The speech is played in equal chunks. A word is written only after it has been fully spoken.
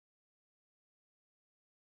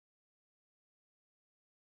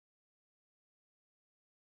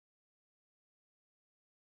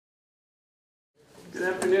Good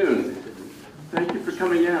afternoon. Thank you for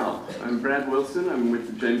coming out. I'm Brad Wilson. I'm with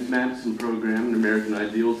the James Madison program in American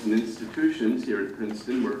Ideals and Institutions here at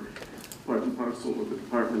Princeton. We're part and parcel with the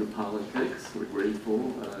Department of Politics. We're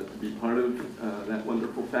grateful to be part of that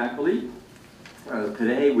wonderful faculty.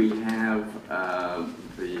 Today we have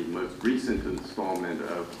the most recent installment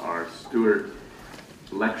of our Stuart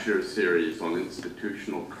lecture series on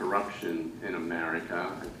institutional corruption in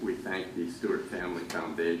America. We thank the Stuart Family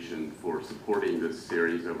Foundation for supporting this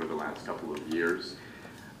series over the last couple of years.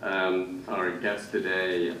 Our guest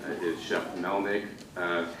today is Shep Melnick.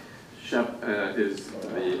 Shep is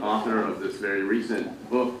the author of this very recent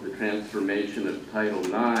book, The Transformation of Title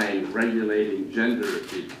IX, Regulating Gender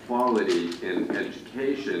Equality in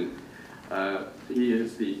Education. He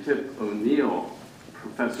is the Tip O'Neill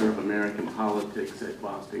Professor of American Politics at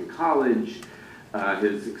Boston College.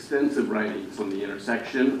 His extensive writings on the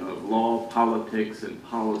intersection of law, politics, and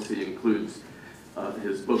policy includes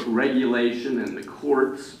his book Regulation and the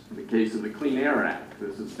Courts, the Case of the Clean Air Act.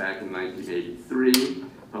 This is back in 1983,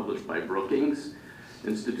 published by Brookings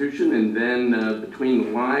Institution, and then Between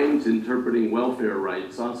the Lines, Interpreting Welfare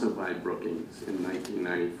Rights, also by Brookings in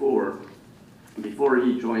 1994. Before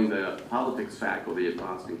he joined the politics faculty at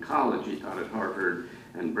Boston College, he taught at Harvard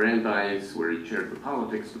and Brandeis, where he chaired the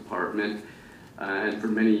politics department. And for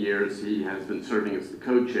many years, he has been serving as the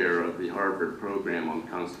co-chair of the Harvard program on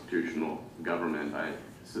constitutional government. I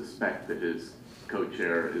suspect that his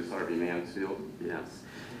co-chair is Harvey Mansfield, yes.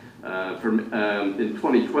 In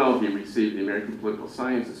 2012, he received the American Political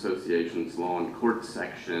Science Association's Law and Court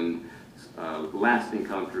Section Lasting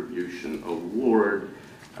Contribution Award.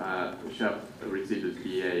 Shep received his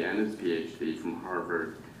BA and his PhD from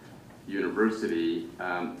Harvard University.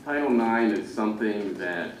 Title IX is something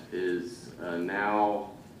that is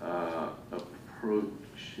now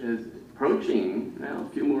approaching now a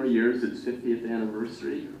few more years, its 50th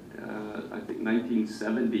anniversary. I think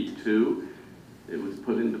 1972, it was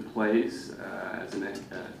put into place as an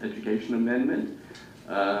education amendment.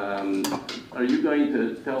 Are you going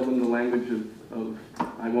to tell them the language of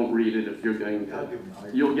I won't read it if you're going to,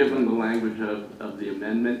 you'll give them the language of the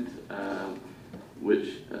amendment,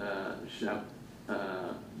 which Shep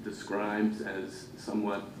describes as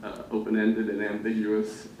somewhat open-ended and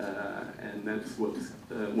ambiguous, and that's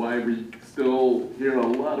why we still hear a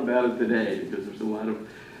lot about it today, because there's a lot of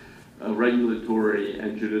regulatory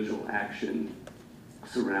and judicial action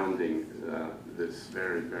surrounding this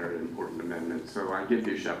very, very important amendment. So I give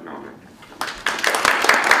you Shep Melnick.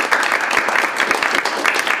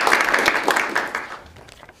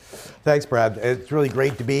 Thanks, Brad. It's really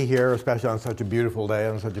great to be here, especially on such a beautiful day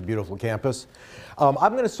on such a beautiful campus. I'm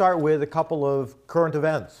going to start with a couple of current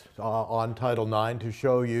events on Title IX to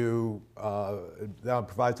show you,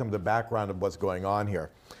 provide some of the background of what's going on here.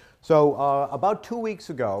 So about 2 weeks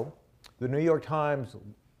ago, the New York Times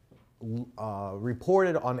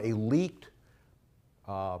reported on a leaked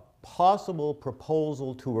possible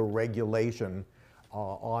proposal to a regulation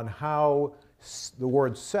on how the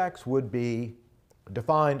word sex would be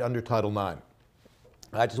defined under Title IX.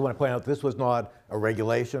 I just want to point out this was not a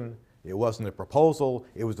regulation, it wasn't a proposal,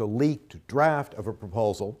 it was a leaked draft of a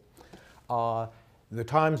proposal. The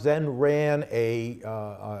Times then ran a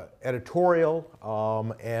editorial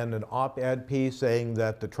and an op-ed piece saying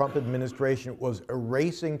that the Trump administration was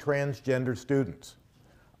erasing transgender students.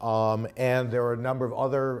 And there were a number of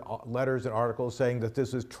other letters and articles saying that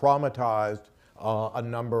this has traumatized a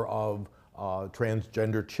number of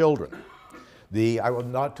transgender children. I will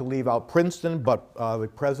not to leave out Princeton, but the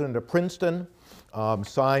president of Princeton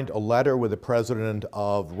signed a letter with the president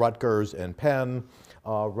of Rutgers and Penn,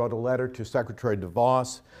 wrote a letter to Secretary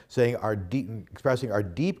DeVos saying expressing our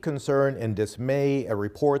deep concern and dismay at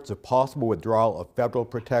reports of possible withdrawal of federal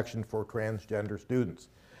protection for transgender students.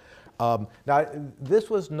 Now, this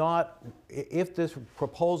was not, if this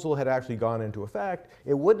proposal had actually gone into effect,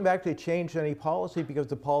 it wouldn't have actually changed any policy because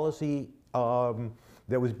the policy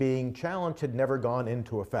that was being challenged had never gone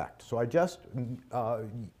into effect. So I just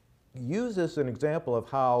use this as an example of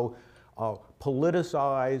how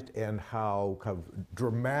politicized and how kind of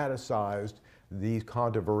dramatized these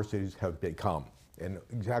controversies have become, and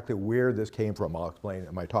exactly where this came from I'll explain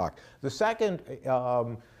in my talk. The second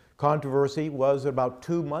controversy was about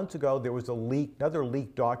 2 months ago. There was another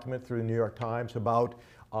leaked document through the New York Times about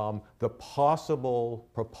the possible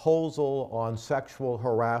proposal on sexual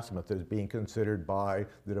harassment that is being considered by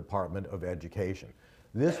the Department of Education.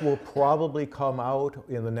 This will probably come out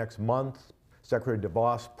in the next month. Secretary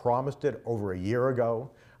DeVos promised it over a year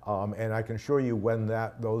ago, and I can assure you when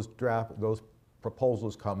those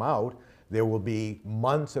proposals come out, there will be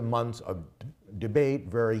months and months of debate,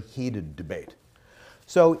 very heated debate.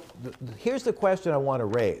 So here's the question I want to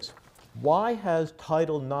raise. Why has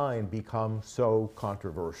Title IX become so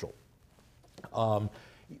controversial?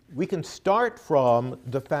 We can start from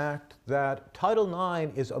the fact that Title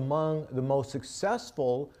IX is among the most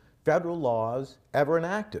successful federal laws ever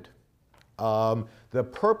enacted. The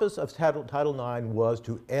purpose of Title IX was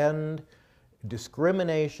to end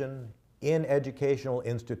discrimination in educational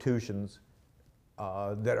institutions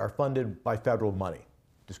that are funded by federal money,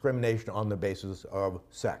 discrimination on the basis of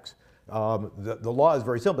sex. The law is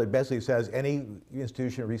very simple. It basically says any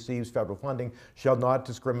institution that receives federal funding shall not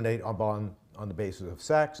discriminate on the basis of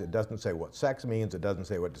sex. It doesn't say what sex means. It doesn't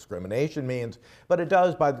say what discrimination means. But it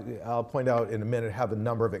does, I'll point out in a minute, have a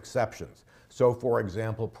number of exceptions. So, for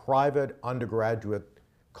example, private undergraduate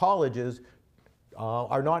colleges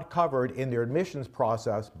are not covered in their admissions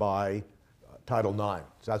process by Title IX.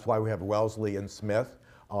 So that's why we have Wellesley and Smith.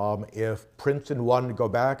 If Princeton wanted to go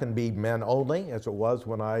back and be men only, as it was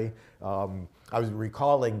when I was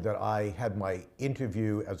recalling that I had my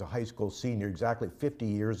interview as a high school senior exactly 50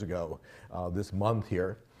 years ago this month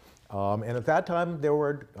here. And at that time, there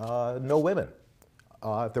were no women.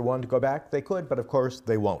 If they wanted to go back, they could, but of course,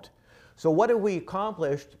 they won't. So what have we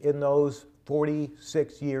accomplished in those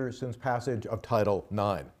 46 years since passage of Title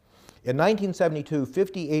IX? In 1972,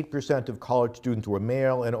 58% of college students were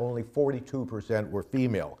male and only 42% were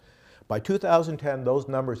female. By 2010, those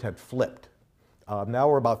numbers had flipped. Now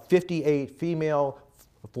we're about 58 female,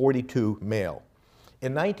 42 male.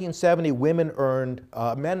 In 1970, men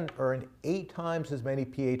earned 8 times as many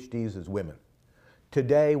PhDs as women.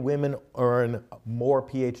 Today, women earn more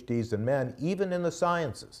PhDs than men, even in the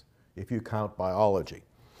sciences, if you count biology.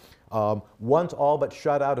 Once all but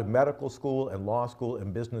shut out of medical school and law school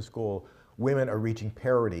and business school, women are reaching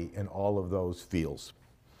parity in all of those fields.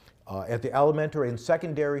 At the elementary and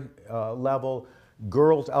secondary level,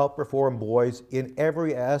 girls outperform boys in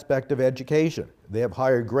every aspect of education. They have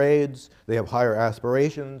higher grades, they have higher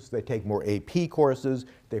aspirations, they take more AP courses,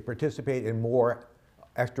 they participate in more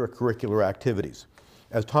extracurricular activities.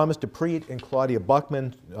 As Thomas DePreet and Claudia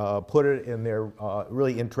Buckman put it in their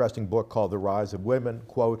really interesting book called The Rise of Women,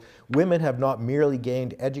 quote, "Women have not merely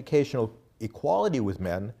gained educational equality with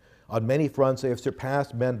men. On many fronts, they have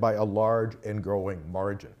surpassed men by a large and growing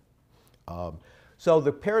margin." So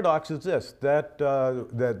the paradox is this, that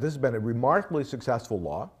this has been a remarkably successful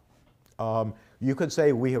law. You could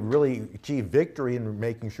say we have really achieved victory in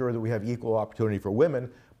making sure that we have equal opportunity for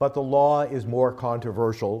women, but the law is more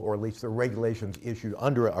controversial, or at least the regulations issued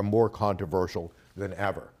under it are more controversial than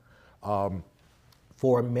ever.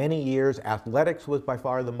 For many years, athletics was by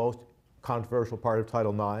far the most controversial part of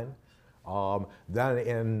Title IX. Then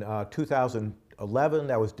in 2011,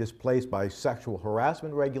 that was displaced by sexual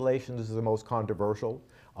harassment regulations as the most controversial.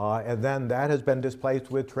 And then that has been displaced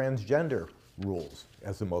with transgender rules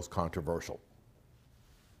as the most controversial.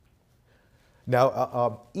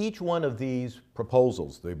 Now, each one of these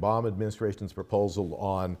proposals, the Obama administration's proposal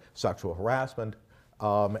on sexual harassment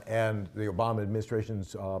and the Obama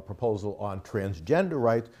administration's proposal on transgender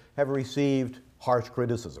rights, have received harsh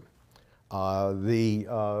criticism. The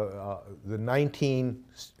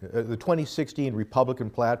 2016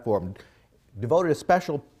 Republican platform devoted a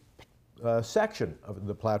special section of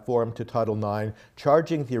the platform to Title IX,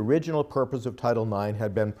 charging the original purpose of Title IX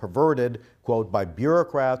had been perverted, quote, by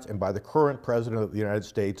bureaucrats and by the current President of the United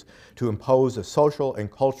States to impose a social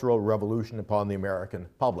and cultural revolution upon the American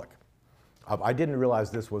public. I didn't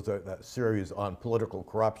realize this was a series on political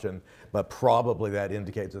corruption, but probably that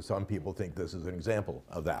indicates that some people think this is an example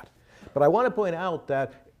of that. But I want to point out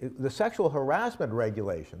that the sexual harassment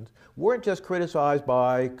regulations weren't just criticized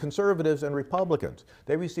by conservatives and Republicans.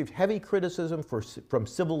 They received heavy criticism from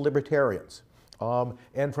civil libertarians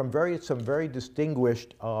and from some very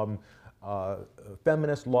distinguished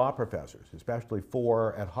feminist law professors, especially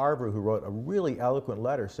 4 at Harvard, who wrote a really eloquent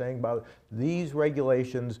letter saying about these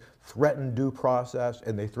regulations threaten due process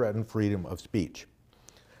and they threaten freedom of speech.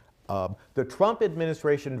 The Trump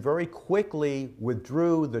administration very quickly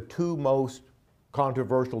withdrew the 2 most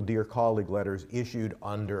controversial Dear Colleague letters issued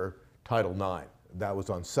under Title IX. That was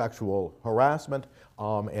on sexual harassment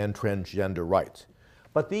and transgender rights.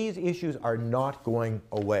 But these issues are not going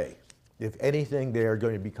away. If anything, they are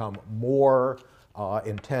going to become more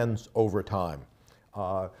intense over time.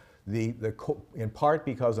 In part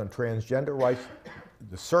because on transgender rights,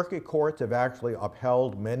 the circuit courts have actually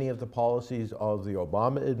upheld many of the policies of the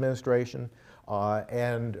Obama administration,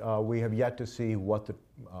 and we have yet to see what the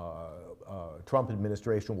Trump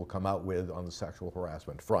administration will come out with on the sexual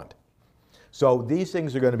harassment front. So these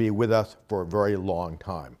things are going to be with us for a very long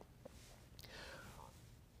time.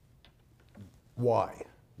 Why?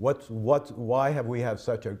 Why have we had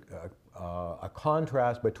such a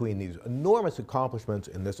contrast between these enormous accomplishments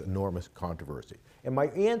and this enormous controversy? And my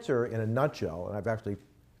answer, in a nutshell, and I've actually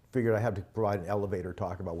figured I have to provide an elevator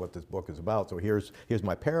talk about what this book is about, so here's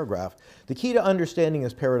my paragraph. The key to understanding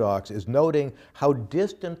this paradox is noting how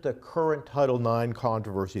distant the current Title IX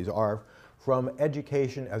controversies are from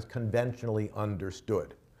education as conventionally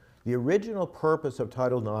understood. The original purpose of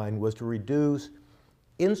Title IX was to reduce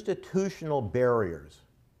institutional barriers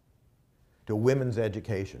to women's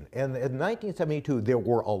education. And in 1972, there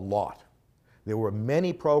were a lot. There were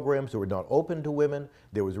many programs that were not open to women.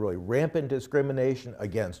 There was really rampant discrimination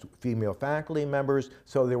against female faculty members,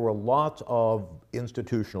 so there were lots of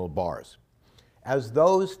institutional bars. As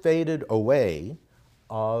those faded away,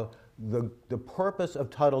 the purpose of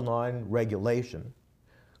Title IX regulation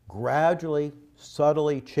gradually,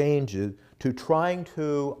 subtly changes to trying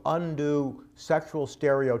to undo sexual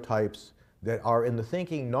stereotypes that are in the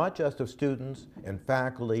thinking not just of students and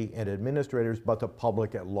faculty and administrators, but the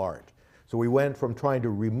public at large. So we went from trying to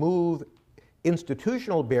remove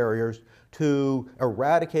institutional barriers to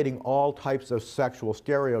eradicating all types of sexual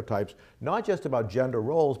stereotypes, not just about gender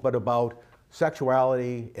roles, but about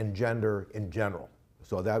sexuality and gender in general.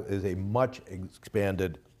 So that is a much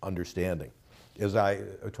expanded understanding. As I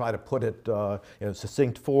try to put it in a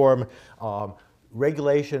succinct form,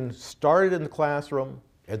 regulation started in the classroom,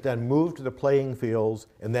 it then moved to the playing fields,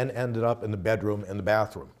 and then ended up in the bedroom and the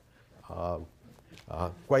bathroom,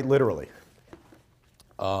 quite literally.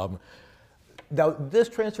 Now, this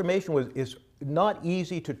transformation is not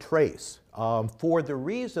easy to trace for the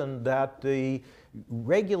reason that the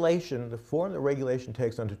regulation, the form that regulation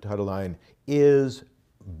takes under Title IX is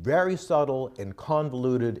very subtle and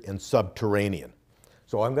convoluted and subterranean.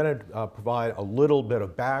 So I'm going to provide a little bit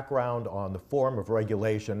of background on the form of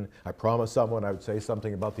regulation. I promised someone I would say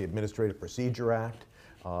something about the Administrative Procedure Act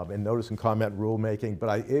and notice and comment rulemaking,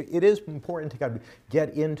 but it is important to kind of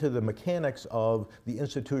get into the mechanics of the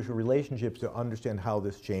institutional relationships to understand how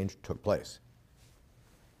this change took place.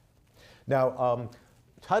 Now,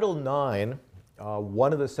 Title IX,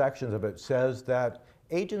 one of the sections of it says that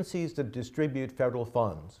agencies that distribute federal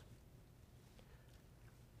funds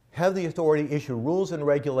have the authority to issue rules and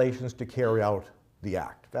regulations to carry out the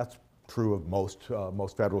act. That's true of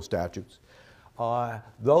most federal statutes.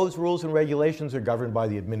 Those rules and regulations are governed by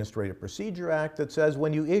the Administrative Procedure Act that says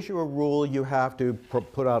when you issue a rule, you have to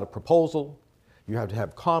put out a proposal, you have to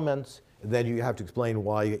have comments, and then you have to explain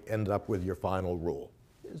why you ended up with your final rule.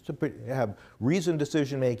 It's to have reasoned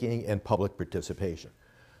decision-making and public participation.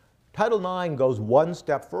 Title IX goes one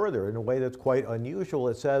step further in a way that's quite unusual.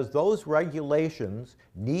 It says those regulations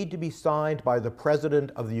need to be signed by the President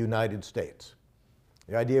of the United States.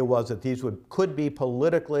 The idea was that these could be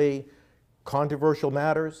politically controversial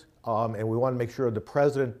matters, and we want to make sure the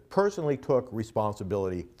President personally took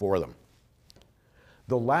responsibility for them.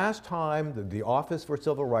 The last time that the Office for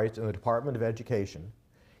Civil Rights and the Department of Education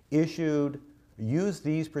used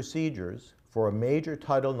these procedures for a major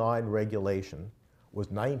Title IX regulation was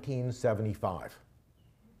 1975.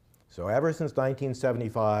 So ever since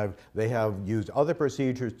 1975, they have used other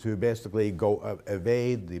procedures to basically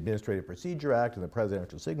evade the Administrative Procedure Act and the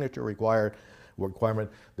presidential signature requirement.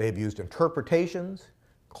 They've used interpretations,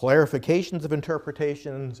 clarifications of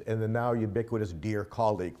interpretations, and the now ubiquitous Dear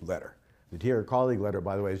Colleague letter. The Dear Colleague letter,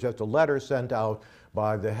 by the way, is just a letter sent out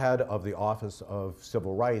by the head of the Office of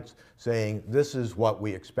Civil Rights saying, this is what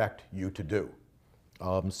we expect you to do.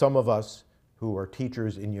 Some of us who are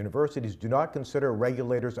teachers in universities do not consider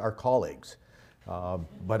regulators our colleagues,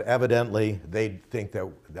 but evidently they think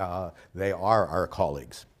that they are our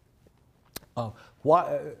colleagues.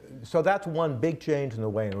 So that's one big change in the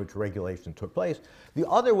way in which regulation took place. The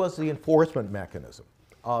other was the enforcement mechanism.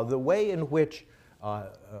 The way in which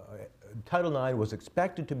Title IX was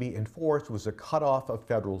expected to be enforced was a cutoff of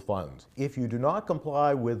federal funds. If you do not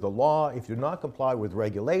comply with the law, if you do not comply with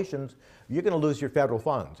regulations, you're going to lose your federal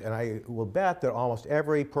funds. And I will bet that almost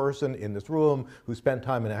every person in this room who spent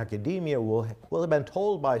time in academia will have been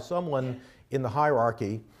told by someone in the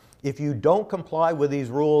hierarchy, if you don't comply with these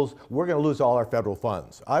rules, we're going to lose all our federal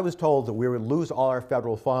funds. I was told that we would lose all our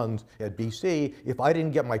federal funds at BC if I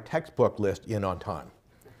didn't get my textbook list in on time.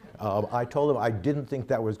 I told him I didn't think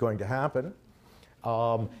that was going to happen.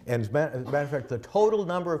 And as a matter of fact, the total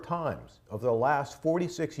number of times over the last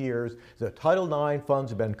 46 years that Title IX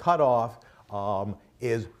funds have been cut off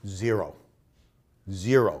is zero.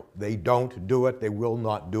 Zero. They don't do it. They will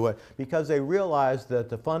not do it because they realize that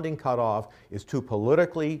the funding cutoff is too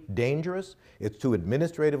politically dangerous, it's too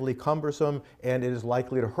administratively cumbersome, and it is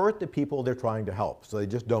likely to hurt the people they're trying to help. So they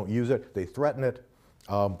just don't use it. They threaten it,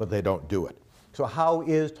 but they don't do it. So how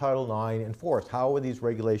is Title IX enforced? How are these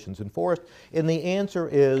regulations enforced? And the answer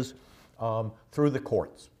is through the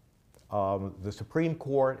courts. The Supreme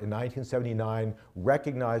Court in 1979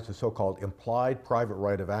 recognized the so-called implied private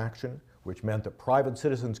right of action, which meant that private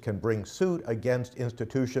citizens can bring suit against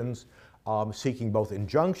institutions seeking both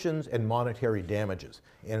injunctions and monetary damages.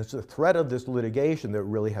 And it's the threat of this litigation that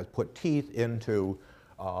really has put teeth into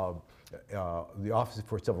the Office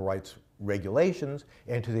for Civil Rights regulations,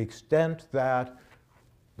 and to the extent that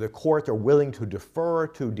the courts are willing to defer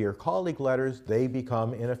to dear colleague letters, they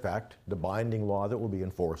become, in effect, the binding law that will be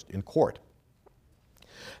enforced in court.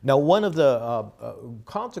 Now, one of the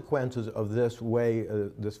consequences of this way,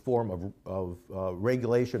 this form of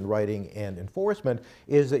regulation, writing, and enforcement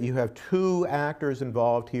is that you have two actors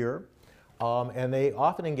involved here, and they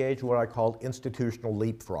often engage in what I call institutional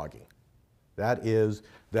leapfrogging. That is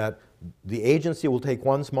that the agency will take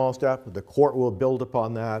one small step, the court will build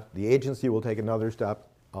upon that, the agency will take another step,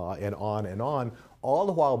 and on, all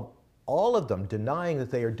the while, all of them denying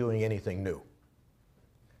that they are doing anything new.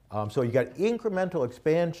 So you got incremental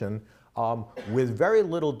expansion with very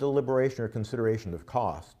little deliberation or consideration of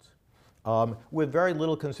costs, with very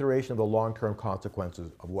little consideration of the long-term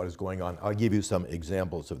consequences of what is going on. I'll give you some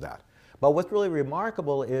examples of that. But what's really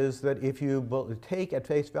remarkable is that if you take at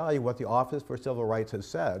face value what the Office for Civil Rights has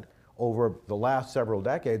said over the last several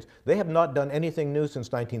decades, they have not done anything new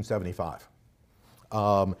since 1975.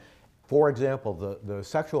 For example, the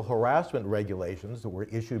sexual harassment regulations that were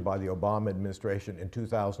issued by the Obama administration in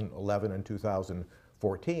 2011 and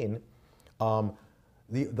 2014,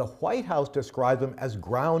 the White House described them as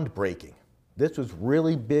groundbreaking. This was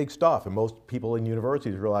really big stuff, and most people in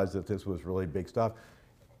universities realized that this was really big stuff.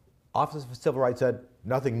 Office for Civil Rights said,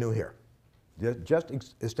 nothing new here. Just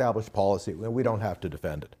established policy, and we don't have to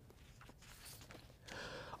defend it.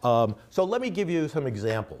 So let me give you some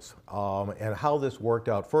examples and how this worked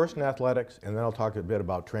out, first in athletics, and then I'll talk a bit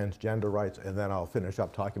about transgender rights, and then I'll finish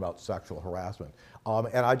up talking about sexual harassment.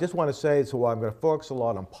 And I just want to say, so I'm going to focus a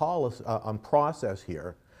lot on policy, on process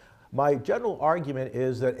here. My general argument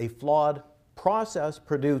is that a flawed process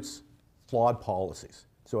produces flawed policies.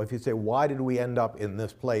 So if you say, why did we end up in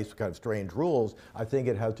this place, kind of strange rules, I think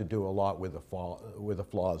it has to do a lot with the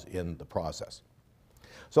flaws in the process.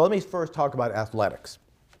 So let me first talk about athletics.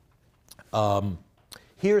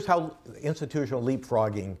 Here's how institutional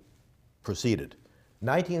leapfrogging proceeded.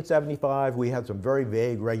 1975, we had some very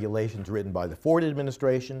vague regulations written by the Ford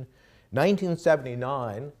administration.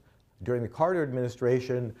 1979, during the Carter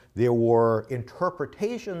administration, there were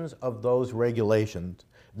interpretations of those regulations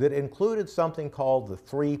that included something called the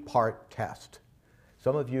three-part test.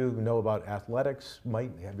 Some of you who know about athletics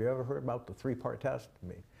have you ever heard about the three-part test?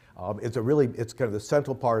 It's kind of the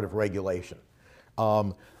central part of regulation.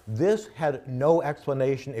 This had no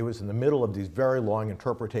explanation. It was in the middle of these very long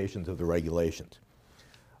interpretations of the regulations.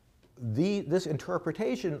 This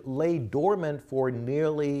interpretation lay dormant for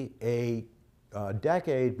nearly a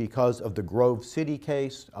decade because of the Grove City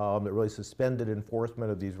case that really suspended enforcement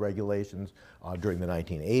of these regulations during the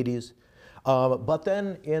 1980s. But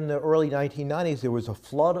then in the early 1990s, there was a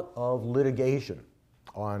flood of litigation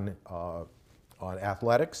on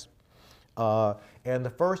athletics. And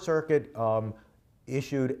the First Circuit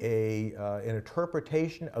issued an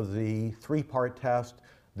interpretation of the three-part test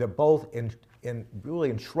that both really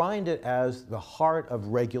enshrined it as the heart of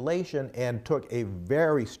regulation and took a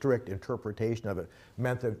very strict interpretation of it.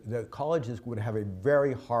 Meant that colleges would have a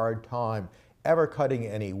very hard time ever cutting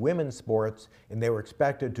any women's sports, and they were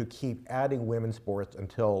expected to keep adding women's sports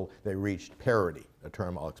until they reached parity, a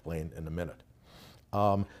term I'll explain in a minute.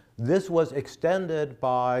 This was extended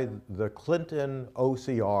by the Clinton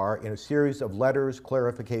OCR in a series of letters,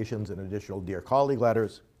 clarifications, and additional Dear Colleague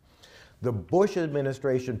letters. The Bush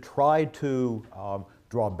administration tried to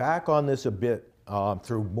draw back on this a bit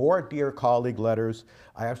through more Dear Colleague letters.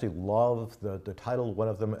 I actually love the title of one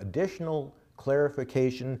of them, Additional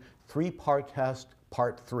Clarification, Three-Part Test,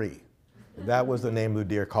 Part 3. That was the name of the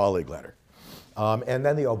Dear Colleague letter. And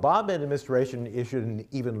then the Obama administration issued an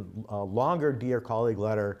even longer Dear Colleague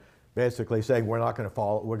letter, basically saying we're going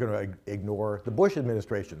to ignore the Bush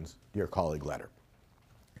administration's Dear Colleague letter.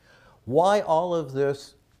 Why all of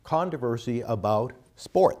this controversy about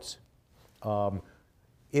sports?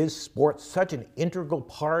 Is sports such an integral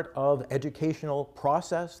part of educational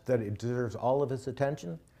process that it deserves all of its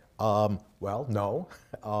attention? Well, no.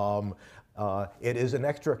 It is an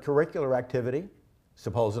extracurricular activity,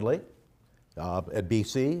 supposedly. At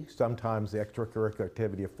BC, sometimes the extracurricular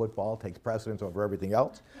activity of football takes precedence over everything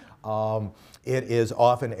else. It is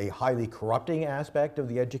often a highly corrupting aspect of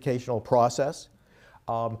the educational process.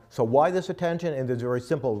 So why this attention? And there's a very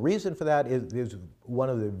simple reason for that. Is one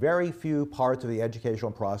of the very few parts of the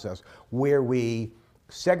educational process where we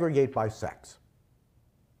segregate by sex.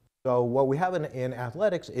 So what we have in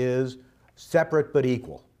athletics is separate but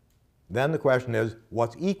equal. Then the question is,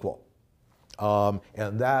 what's equal?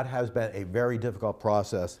 And that has been a very difficult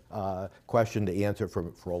question to answer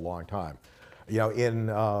for a long time. You know,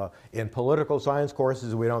 in political science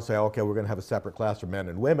courses, we don't say, okay, we're going to have a separate class for men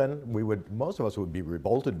and women. Most of us would be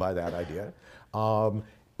revolted by that idea.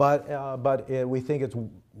 But we think it's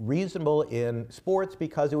reasonable in sports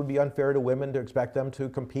because it would be unfair to women to expect them to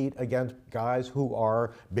compete against guys who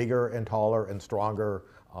are bigger and taller and stronger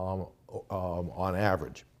on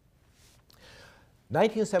average.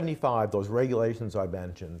 1975, those regulations I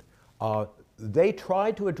mentioned, they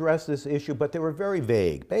tried to address this issue, but they were very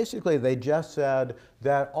vague. Basically, they just said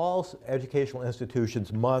that all educational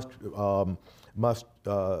institutions must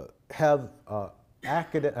have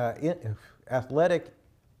athletic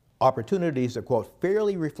opportunities that, quote,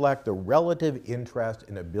 fairly reflect the relative interest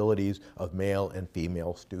and abilities of male and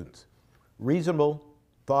female students. Reasonable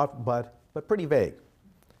thought, but pretty vague.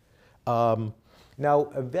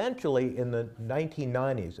 Now, eventually, in the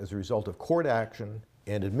 1990s, as a result of court action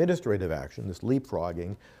and administrative action, this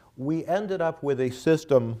leapfrogging, we ended up with a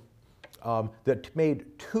system that made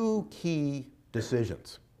two key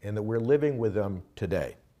decisions, and that we're living with them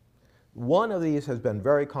today. One of these has been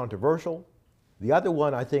very controversial. The other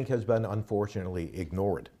one, I think, has been unfortunately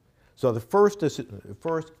ignored. So the first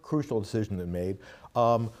crucial decision they made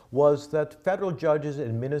was that federal judges and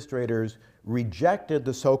administrators rejected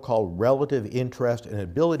the so-called relative interest and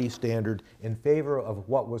ability standard in favor of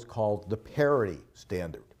what was called the parity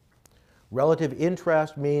standard. Relative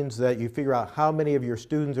interest means that you figure out how many of your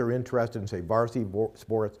students are interested in, say, varsity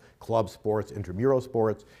sports, club sports, intramural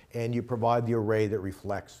sports, and you provide the array that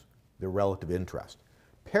reflects the relative interest.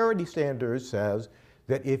 Parity standard says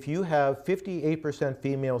that if you have 58%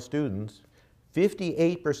 female students,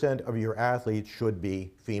 58% of your athletes should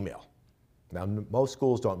be female. Now, most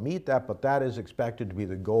schools don't meet that, but that is expected to be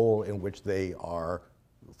the goal for which they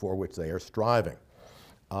are striving.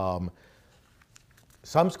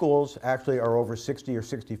 Some schools actually are over 60 or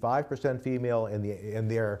 65% female,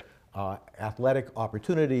 and their athletic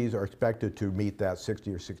opportunities are expected to meet that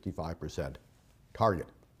 60 or 65% target.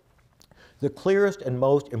 The clearest and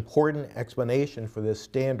most important explanation for this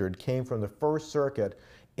standard came from the First Circuit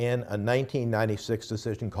in a 1996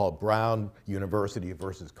 decision called Brown University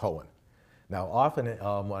versus Cohen. Now, often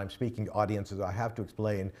when I'm speaking to audiences, I have to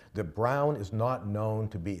explain that Brown is not known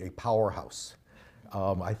to be a powerhouse.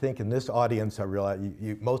 I think in this audience, I realize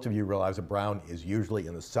most of you realize that Brown is usually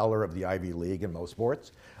in the cellar of the Ivy League in most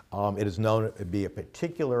sports. It is known to be a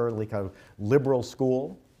particularly kind of liberal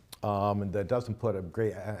school that doesn't put a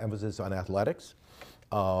great emphasis on athletics.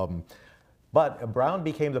 But Brown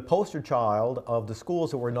became the poster child of the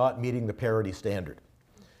schools that were not meeting the parity standard.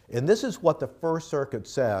 And this is what the First Circuit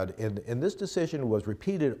said, and this decision was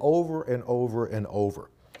repeated over and over and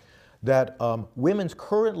over, that women's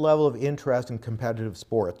current level of interest in competitive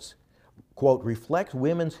sports, quote, reflects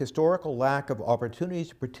women's historical lack of opportunities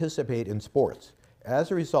to participate in sports.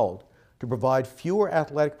 As a result, to provide fewer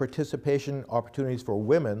athletic participation opportunities for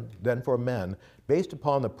women than for men, based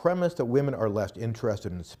upon the premise that women are less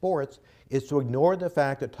interested in sports, is to ignore the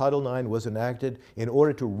fact that Title IX was enacted in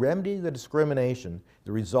order to remedy the discrimination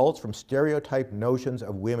that results from stereotyped notions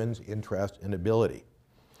of women's interest and ability.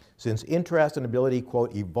 Since interest and ability,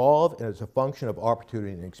 quote, evolve as a function of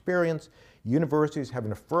opportunity and experience, universities have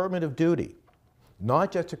an affirmative duty,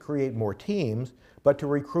 not just to create more teams, but to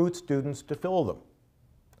recruit students to fill them.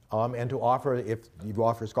 And to offer, if you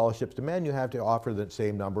offer scholarships to men, you have to offer the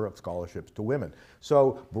same number of scholarships to women.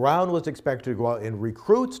 So Brown was expected to go out and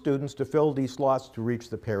recruit students to fill these slots to reach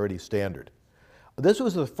the parity standard. This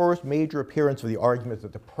was the first major appearance of the argument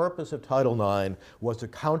that the purpose of Title IX was to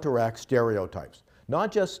counteract stereotypes.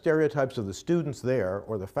 Not just stereotypes of the students there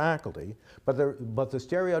or the faculty, but the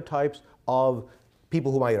stereotypes of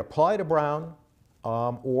people who might apply to Brown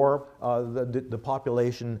or the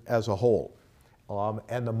population as a whole.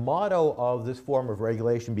 And the motto of this form of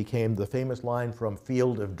regulation became the famous line from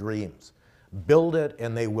Field of Dreams: build it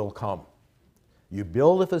and they will come. You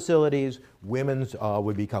build the facilities, women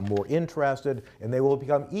would become more interested, and they will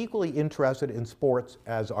become equally interested in sports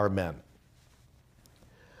as are men.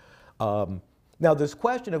 Now, this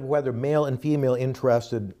question of whether male and female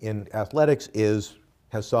interested in athletics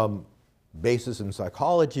has some basis in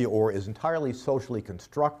psychology or is entirely socially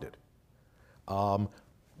constructed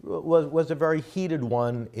was a very heated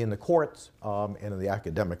one in the courts and in the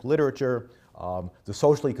academic literature. The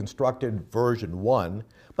socially constructed version won,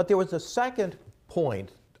 but there was a second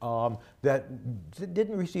point that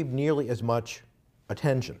didn't receive nearly as much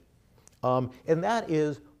attention. And that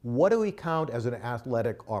is, what do we count as an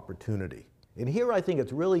athletic opportunity? And here I think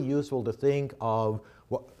it's really useful to think of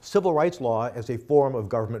civil rights law as a form of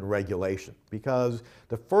government regulation, because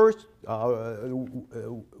the first,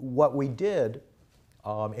 what we did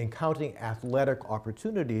in counting athletic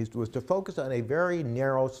opportunities was to focus on a very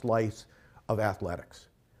narrow slice of athletics.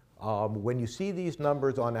 When you see these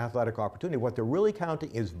numbers on athletic opportunity, what they're really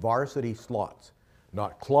counting is varsity slots,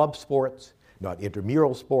 not club sports, not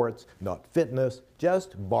intramural sports, not fitness,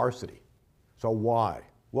 just varsity. So why?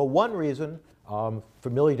 Well, one reason,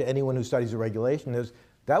 familiar to anyone who studies the regulation, is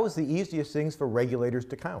that was the easiest things for regulators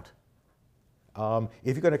to count.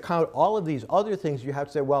 If you're going to count all of these other things, you have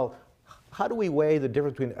to say, well, how do we weigh the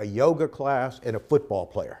difference between a yoga class and a football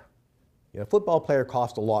player? You know, a football player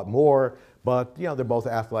costs a lot more, but you know, they're both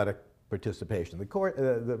athletic participation.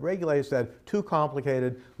 The regulator said, too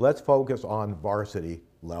complicated, let's focus on varsity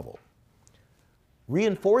level.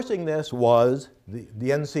 Reinforcing this was the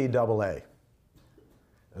NCAA.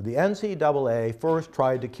 The NCAA first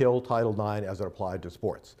tried to kill Title IX as it applied to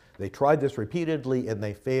sports. They tried this repeatedly and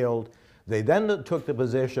they failed. They then took the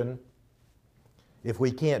position, if we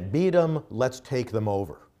can't beat them, let's take them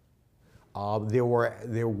over. There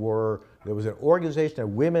was an organization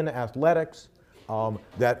of women athletics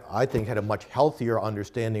that I think had a much healthier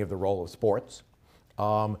understanding of the role of sports.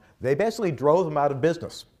 They basically drove them out of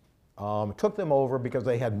business, took them over because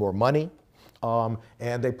they had more money,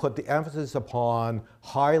 and they put the emphasis upon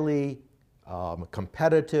highly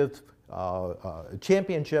competitive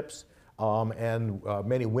championships, and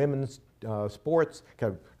many women's sports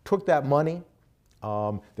kind of took that money.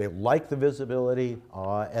 They liked the visibility,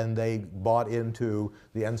 and they bought into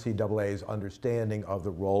the NCAA's understanding of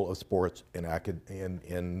the role of sports in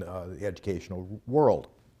the educational world.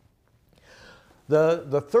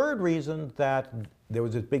 The third reason that there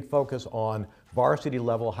was this big focus on varsity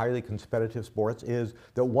level, highly competitive sports is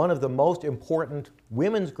that one of the most important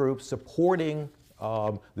women's groups supporting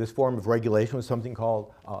this form of regulation was something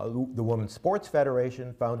called the Women's Sports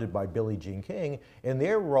Federation, founded by Billie Jean King, and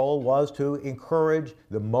their role was to encourage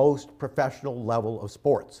the most professional level of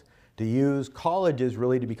sports, to use colleges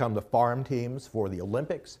really to become the farm teams for the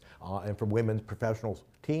Olympics and for women's professional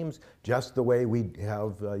teams, just the way we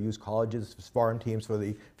have used colleges as farm teams for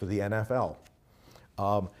the NFL.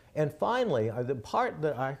 And finally, the part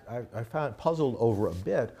that I found puzzled over a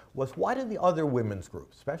bit was, why did the other women's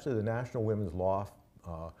groups, especially the National Women's Law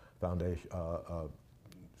Foundation,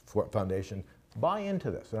 buy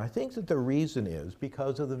into this? And I think that the reason is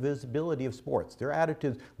because of the visibility of sports. Their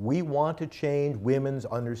attitudes, we want to change women's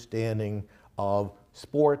understanding of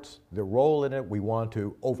sports, their role in it. We want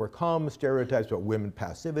to overcome stereotypes about women's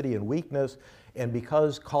passivity and weakness. And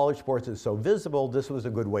because college sports is so visible, this was a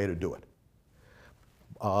good way to do it.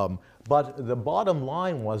 But the bottom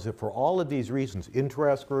line was that for all of these reasons,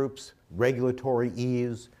 interest groups, regulatory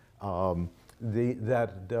ease,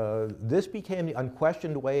 this became the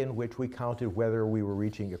unquestioned way in which we counted whether we were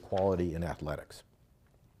reaching equality in athletics.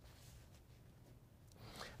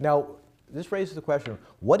 Now, this raises the question,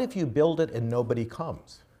 what if you build it and nobody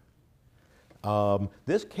comes?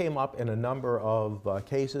 This came up in a number of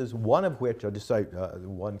cases, one of which, I'll just cite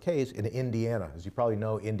one case, in Indiana. As you probably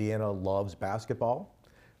know, Indiana loves basketball.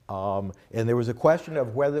 And there was a question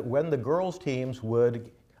of when the girls' teams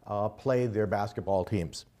would play their basketball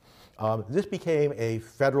teams. This became a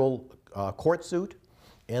federal court suit,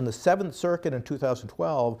 and the Seventh Circuit in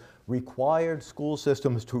 2012 required school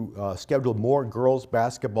systems to schedule more girls'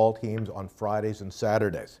 basketball teams on Fridays and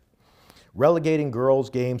Saturdays. Relegating girls'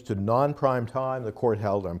 games to non-prime time, the court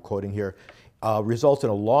held, I'm quoting here, results in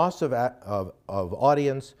a loss of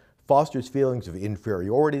audience, fosters feelings of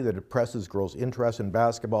inferiority that depresses girls' interest in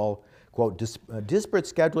basketball. Quote, disparate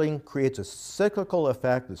scheduling creates a cyclical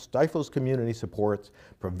effect that stifles community supports,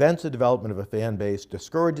 prevents the development of a fan base,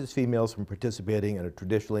 discourages females from participating in a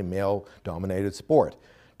traditionally male-dominated sport.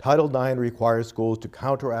 Title IX requires schools to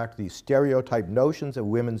counteract these stereotype notions of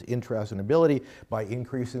women's interest and ability by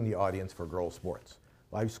increasing the audience for girls' sports.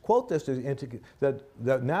 I just quote this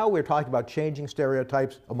that now we're talking about changing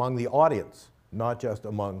stereotypes among the audience, not just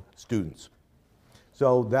among students.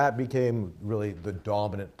 So that became really the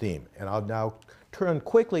dominant theme. And I'll now turn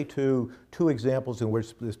quickly to two examples in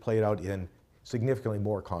which this played out in significantly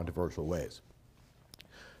more controversial ways.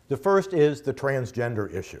 The first is the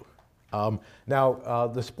transgender issue.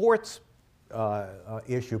 The sports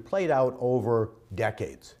issue played out over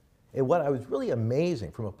decades. And what I was really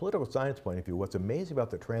amazing from a political science point of view, what's amazing about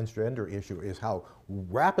the transgender issue is how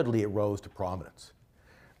rapidly it rose to prominence.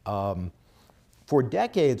 For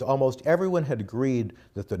decades, almost everyone had agreed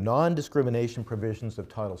that the non-discrimination provisions of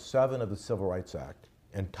Title VII of the Civil Rights Act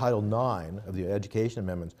and Title IX of the Education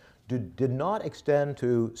Amendments did not extend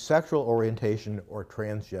to sexual orientation or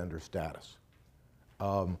transgender status.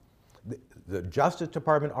 The Justice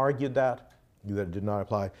Department argued that it did not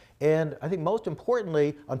apply. And I think most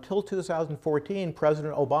importantly, until 2014,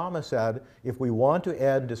 President Obama said, if we want to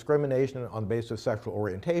end discrimination on the basis of sexual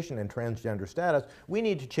orientation and transgender status, we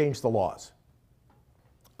need to change the laws.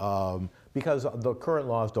 Because the current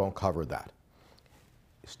laws don't cover that.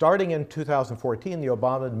 Starting in 2014, the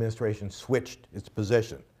Obama administration switched its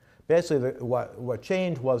position. Basically, what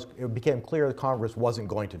changed was it became clear that Congress wasn't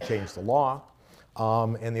going to change the law,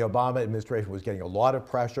 and the Obama administration was getting a lot of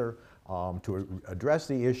pressure to address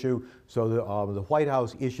the issue, so the White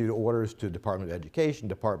House issued orders to Department of Education,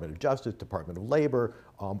 Department of Justice, Department of Labor,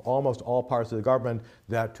 almost all parts of the government,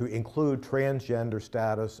 that to include transgender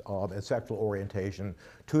status and sexual orientation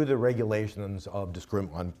to the regulations of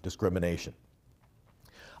on discrimination.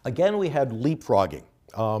 Again, we had leapfrogging.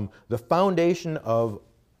 The foundation of,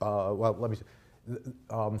 well, let me say,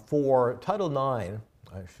 for Title IX,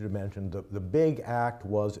 I should have mentioned, the big act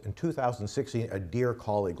was in 2016 a Dear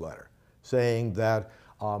Colleague letter, saying that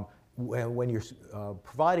when you're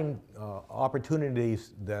providing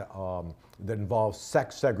opportunities that involve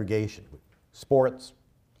sex segregation, sports,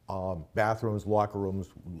 bathrooms, locker rooms,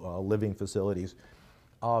 living facilities,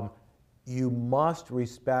 you must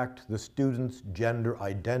respect the student's gender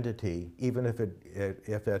identity, even if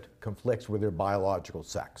it conflicts with their biological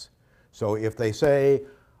sex. So if they say,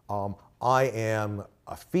 I am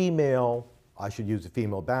a female, I should use a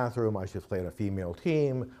female bathroom, I should play on a female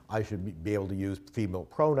team, I should be able to use female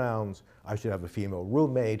pronouns, I should have a female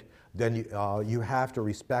roommate, then you have to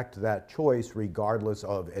respect that choice regardless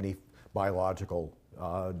of any biological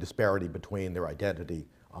disparity between their identity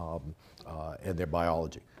and their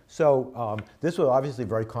biology. So this was obviously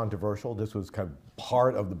very controversial. This was kind of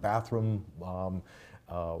part of the bathroom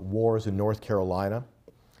wars in North Carolina.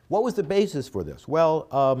 What was the basis for this? Well,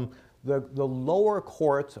 the lower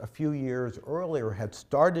courts a few years earlier had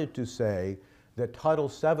started to say that Title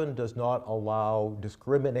VII does not allow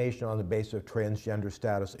discrimination on the basis of transgender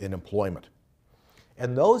status in employment.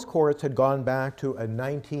 And those courts had gone back to a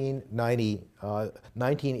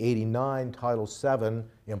 1989 Title VII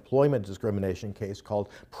employment discrimination case called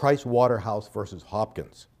Price Waterhouse versus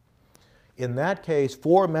Hopkins. In that case,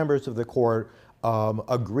 4 members of the court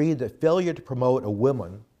agreed that failure to promote a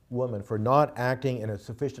woman for not acting in a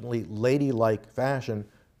sufficiently ladylike fashion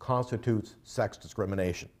constitutes sex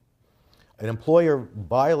discrimination. An employer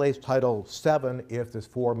violates Title VII if this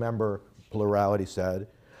 4-member plurality said,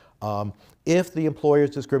 if the employer's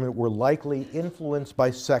discrimination were likely influenced by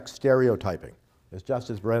sex stereotyping. As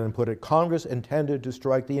Justice Brennan put it, Congress intended to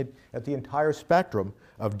strike at the entire spectrum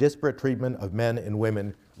of disparate treatment of men and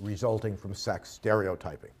women resulting from sex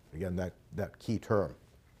stereotyping. Again, that key term.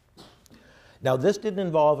 Now, this didn't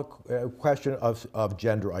involve a question of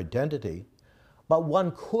gender identity, but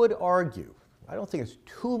one could argue, I don't think it's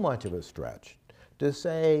too much of a stretch, to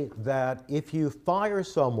say that if you fire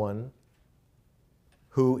someone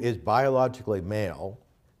who is biologically male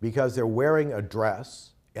because they're wearing a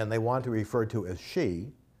dress and they want to be referred to as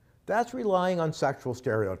she, that's relying on sexual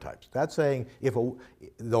stereotypes. That's saying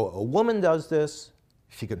though a woman does this,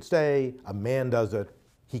 she can stay, a man does it,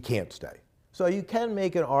 he can't stay. So you can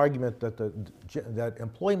make an argument that that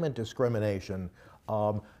employment discrimination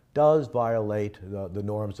does violate the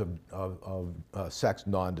norms of sex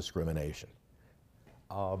non-discrimination.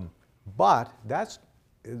 But that's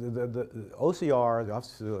the OCR, the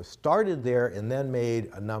Office started there and then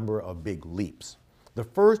made a number of big leaps. The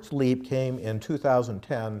first leap came in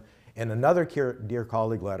 2010 in another Dear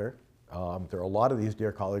Colleague letter. There are a lot of these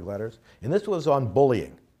Dear Colleague letters, and this was on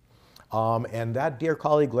bullying. And that Dear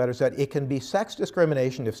Colleague letter said, it can be sex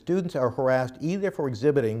discrimination if students are harassed either for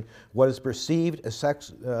exhibiting what is perceived as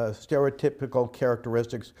stereotypical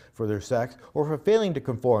characteristics for their sex or for failing to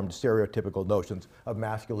conform to stereotypical notions of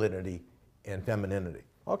masculinity and femininity.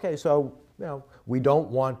 Okay, so we don't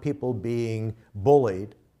want people being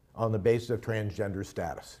bullied on the basis of transgender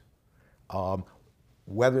status.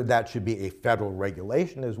 Whether that should be a federal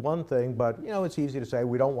regulation is one thing, but it's easy to say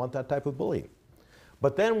we don't want that type of bullying.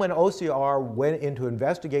 But then when OCR went in to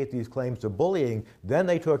investigate these claims of bullying, then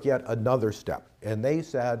they took yet another step. And they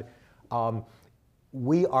said, that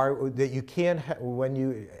you can't, when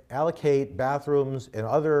you allocate bathrooms and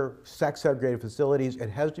other sex-segregated facilities, it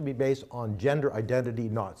has to be based on gender identity,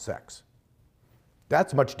 not sex.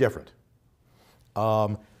 That's much different.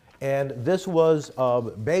 And this was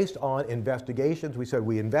based on investigations. We said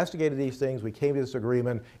we investigated these things, we came to this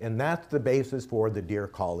agreement, and that's the basis for the Dear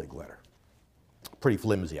Colleague letter. Pretty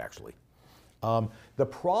flimsy, actually. The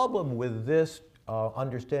problem with this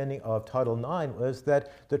understanding of Title IX was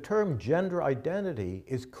that the term gender identity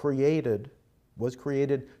was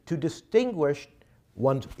created to distinguish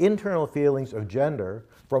one's internal feelings of gender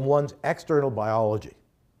from one's external biology.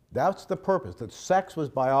 That's the purpose, that sex was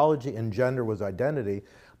biology and gender was identity.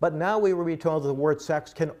 But now we were being told that the word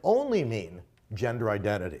sex can only mean gender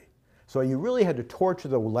identity. So you really had to torture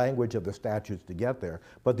the language of the statutes to get there.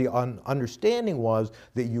 But the understanding was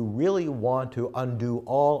that you really want to undo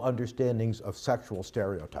all understandings of sexual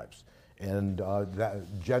stereotypes. And that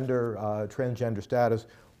transgender status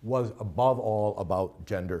was above all about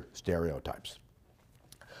gender stereotypes.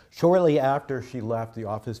 Shortly after she left the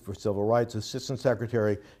Office for Civil Rights, Assistant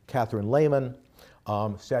Secretary Catherine Lehman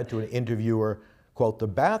said to an interviewer, quote, "The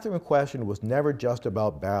bathroom question was never just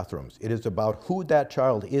about bathrooms. It is about who that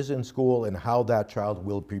child is in school and how that child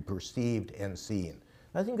will be perceived and seen."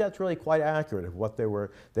 I think that's really quite accurate of what they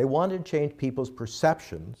were. They wanted to change people's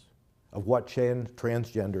perceptions of what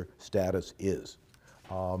transgender status is.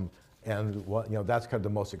 And what, that's kind of the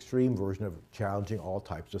most extreme version of challenging all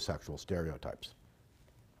types of sexual stereotypes.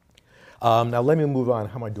 Now let me move on.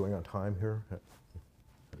 How am I doing on time here?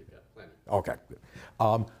 You've got plenty. Okay.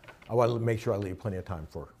 I want to make sure I leave plenty of time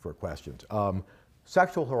for questions.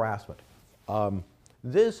 Sexual harassment.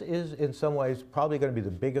 This is in some ways probably going to be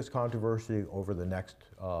the biggest controversy over the next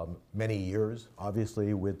many years.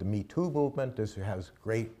 Obviously with the Me Too movement, this has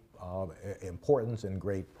great importance and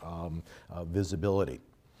great visibility.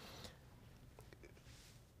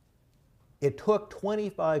 It took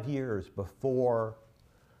 25 years before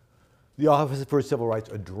the Office for Civil Rights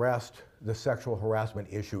addressed the sexual harassment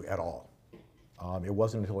issue at all. It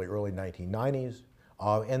wasn't until the early 1990s,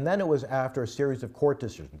 and then it was after a series of court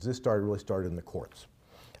decisions. This really started in the courts.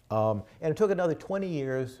 And it took another 20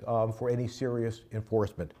 years for any serious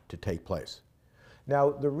enforcement to take place. Now,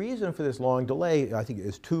 the reason for this long delay, I think,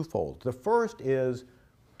 is twofold. The first is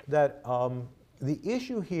that the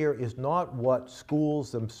issue here is not what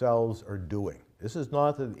schools themselves are doing. This is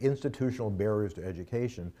not the institutional barriers to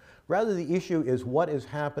education. Rather, the issue is what is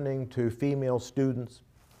happening to female students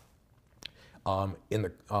often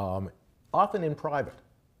in private,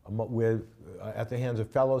 at the hands of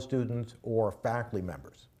fellow students or faculty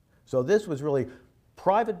members. So this was really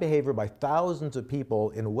private behavior by thousands of people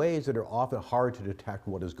in ways that are often hard to detect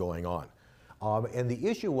what is going on. And the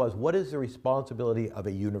issue was, what is the responsibility of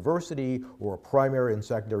a university or a primary and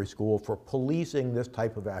secondary school for policing this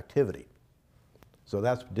type of activity? So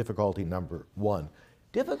that's difficulty number one.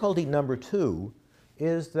 Difficulty number two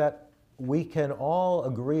is that we can all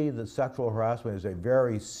agree that sexual harassment is a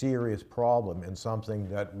very serious problem and something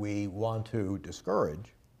that we want to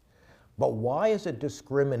discourage. But why is it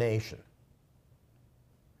discrimination?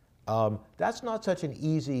 That's not such an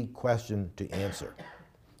easy question to answer.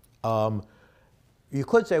 You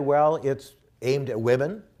could say, well, it's aimed at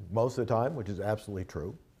women most of the time, which is absolutely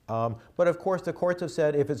true. But of course, the courts have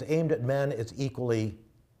said if it's aimed at men, it's equally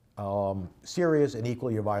serious and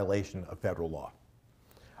equally a violation of federal law.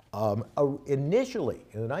 Initially,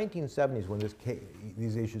 in the 1970s, when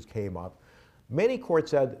these issues came up, many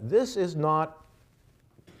courts said this is not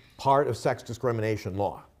part of sex discrimination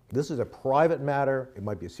law. This is a private matter. It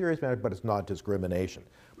might be a serious matter, but it's not discrimination.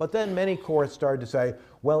 But then many courts started to say,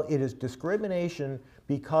 well, it is discrimination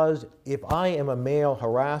because if I am a male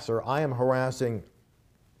harasser, I am harassing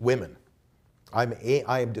women.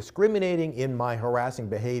 I am discriminating in my harassing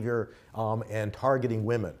behavior and targeting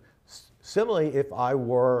women. Similarly, if I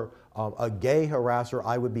were a gay harasser,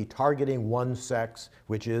 I would be targeting one sex,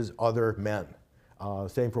 which is other men.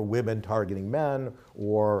 Same for women targeting men,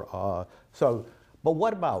 or so. But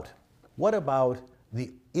what about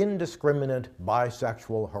the indiscriminate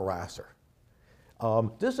bisexual harasser?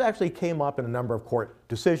 This actually came up in a number of court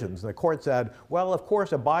decisions. And the court said, well, of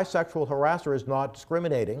course, a bisexual harasser is not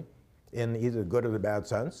discriminating in either the good or the bad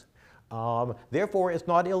sense. Therefore, it's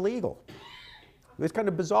not illegal. It's kind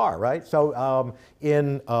of bizarre, right? So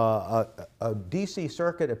in a DC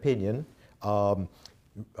Circuit opinion,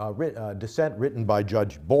 dissent written by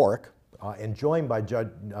Judge Bork and joined by Judge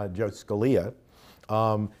Scalia,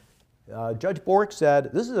 Judge Bork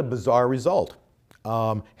said, this is a bizarre result.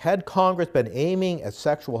 Had Congress been aiming at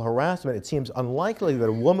sexual harassment, it seems unlikely that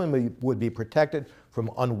a woman would be protected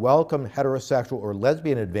from unwelcome heterosexual or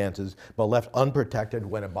lesbian advances, but left unprotected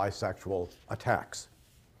when a bisexual attacks.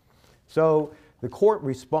 So the courts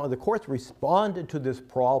responded to this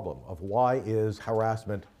problem of why is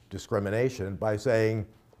harassment discrimination by saying,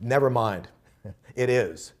 never mind, it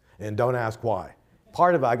is. And don't ask why.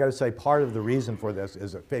 Part of it, I got to say, part of the reason for this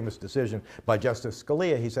is a famous decision by Justice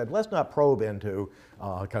Scalia. He said, let's not probe into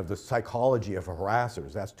kind of the psychology of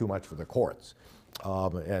harassers. That's too much for the courts.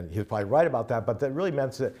 And he was probably right about that, but that really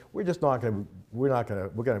meant that we're going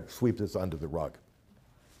to sweep this under the rug.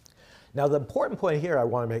 Now, the important point here I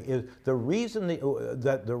want to make is the reason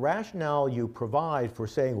that the rationale you provide for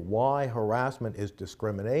saying why harassment is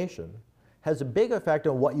discrimination has a big effect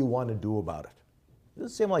on what you want to do about it.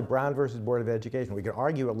 This seems like Brown versus Board of Education. We can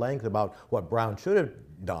argue at length about what Brown should have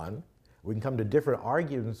done. We can come to different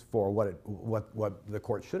arguments for what the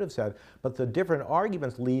court should have said, but the different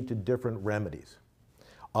arguments lead to different remedies.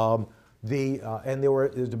 And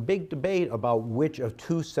there's a big debate about which of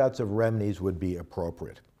two sets of remedies would be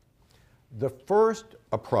appropriate. The first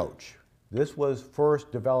approach, this was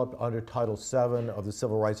first developed under Title VII of the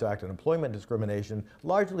Civil Rights Act on employment discrimination,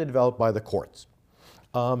 largely developed by the courts.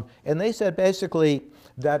 And they said basically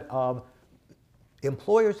that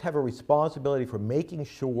employers have a responsibility for making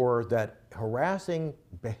sure that harassing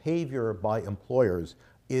behavior by employers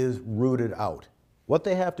is rooted out. What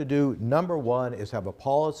they have to do, number one, is have a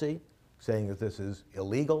policy saying that this is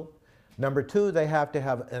illegal. Number two, they have to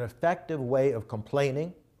have an effective way of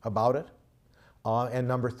complaining about it. And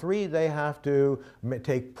number three, they have to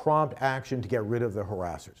take prompt action to get rid of the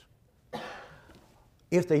harassers.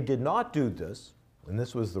 If they did not do this, and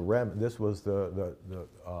this was the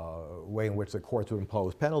way in which the courts would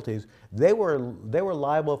impose penalties, they were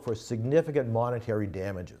liable for significant monetary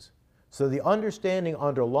damages. So the understanding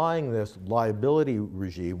underlying this liability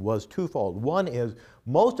regime was twofold. One is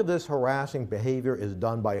most of this harassing behavior is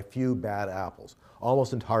done by a few bad apples,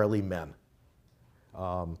 almost entirely men.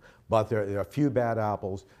 But there are a few bad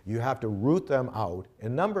apples. You have to root them out.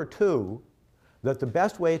 And number two, that the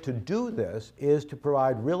best way to do this is to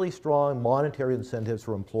provide really strong monetary incentives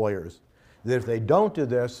for employers. That if they don't do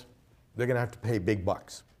this, they're going to have to pay big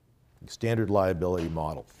bucks. Standard liability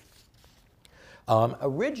model.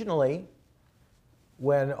 Originally,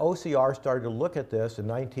 when OCR started to look at this in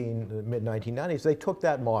the mid-1990s, they took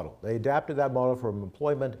that model. They adapted that model from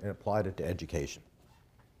employment and applied it to education.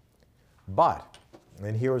 But,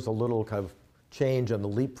 and here's a little kind of change on the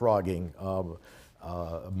leapfrogging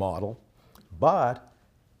model, but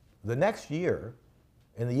the next year,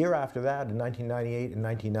 and the year after that, in 1998 and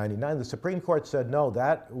 1999, the Supreme Court said, no,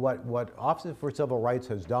 what Office for Civil Rights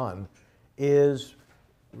has done is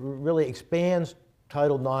really expands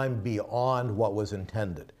Title IX beyond what was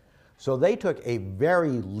intended. So they took a very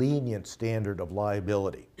lenient standard of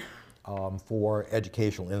liability for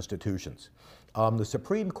educational institutions. The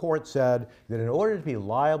Supreme Court said that in order to be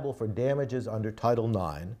liable for damages under Title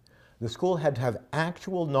IX, the school had to have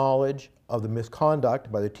actual knowledge of the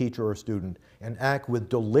misconduct by the teacher or student and act with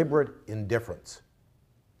deliberate indifference.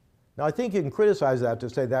 Now, I think you can criticize that to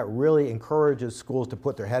say that really encourages schools to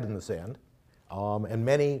put their head in the sand. And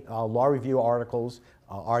many law review articles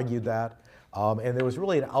argued that. And there was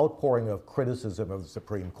really an outpouring of criticism of the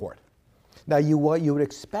Supreme Court. Now, what you would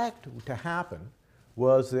expect to happen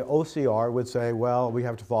was the OCR would say, well, we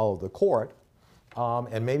have to follow the court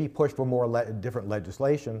and maybe push for more different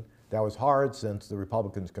legislation. That was hard since the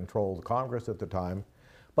Republicans controlled Congress at the time.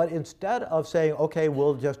 But instead of saying, okay,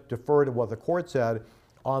 we'll just defer to what the court said,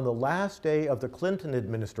 on the last day of the Clinton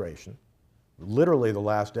administration, literally the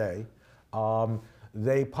last day,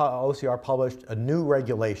 OCR published a new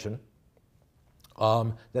regulation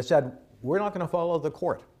that said, we're not going to follow the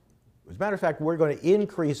court. As a matter of fact, we're going to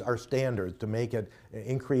increase our standards to make it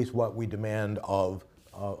increase what we demand of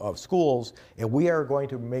schools, and we are going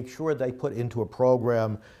to make sure they put into a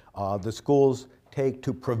program the schools take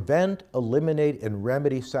to prevent, eliminate, and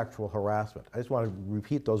remedy sexual harassment. I just want to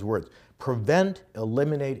repeat those words. Prevent,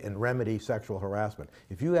 eliminate, and remedy sexual harassment.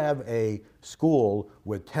 If you have a school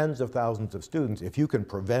with tens of thousands of students, if you can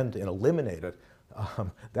prevent and eliminate it,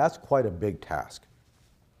 that's quite a big task.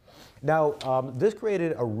 Now, this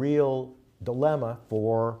created a real dilemma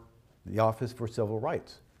for the Office for Civil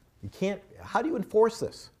Rights. How do you enforce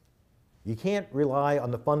this? You can't rely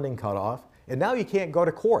on the funding cutoff, and now you can't go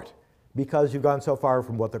to court because you've gone so far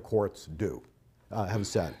from what the courts have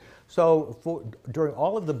said. So during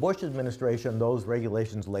all of the Bush administration, those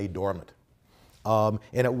regulations lay dormant. And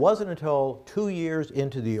it wasn't until 2 years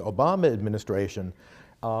into the Obama administration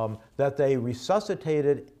that they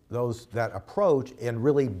resuscitated that approach and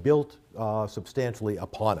really built substantially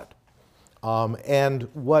upon it. And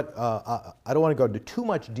I don't want to go into too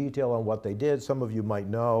much detail on what they did. Some of you might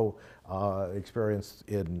know, experience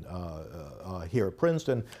here at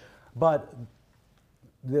Princeton. But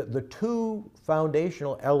the two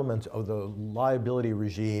foundational elements of the liability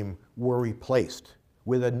regime were replaced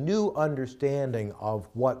with a new understanding of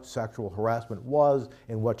what sexual harassment was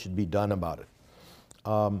and what should be done about it.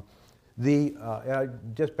 And I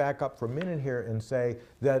just back up for a minute here and say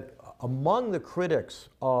that among the critics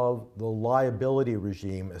of the liability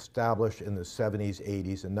regime established in the 70s,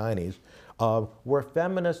 80s, and 90s were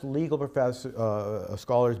feminist legal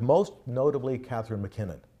scholars, most notably Catherine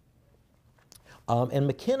MacKinnon. And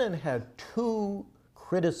MacKinnon had two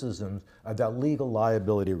criticisms of that legal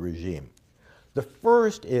liability regime. The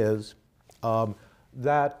first is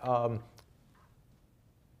that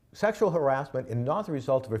sexual harassment is not the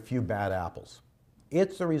result of a few bad apples.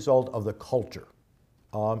 It's the result of the culture.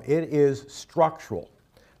 It is structural.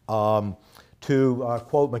 To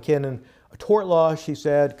quote MacKinnon, tort law, she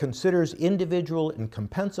said, considers individual and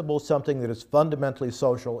compensable something that is fundamentally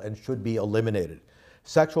social and should be eliminated.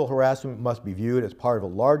 Sexual harassment must be viewed as part of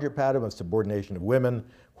a larger pattern of subordination of women.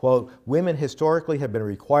 Quote, women historically have been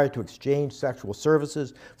required to exchange sexual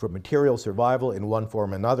services for material survival in one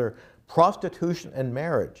form or another. Prostitution and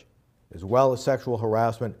marriage, as well as sexual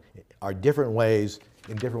harassment, are different ways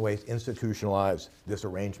institutionalize this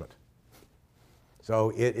arrangement. So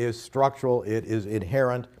it is structural, it is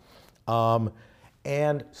inherent.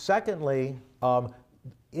 And secondly,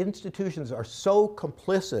 institutions are so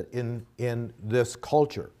complicit in this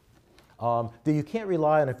culture that you can't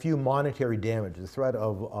rely on a few monetary damage, the threat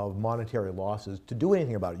of monetary losses, to do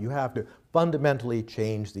anything about it. You have to fundamentally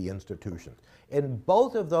change the institutions. And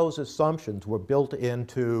both of those assumptions were built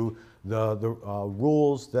into the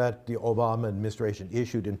rules that the Obama administration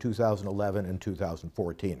issued in 2011 and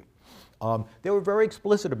 2014. They were very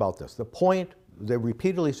explicit about this. The point, they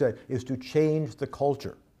repeatedly said, is to change the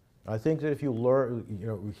culture. I think that if you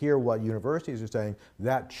learn, hear what universities are saying,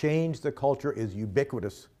 that change the culture is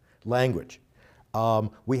ubiquitous language.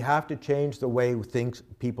 We have to change the way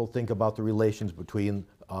people think about the relations between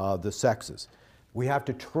the sexes. We have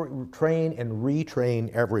to train and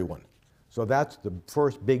retrain everyone. So that's the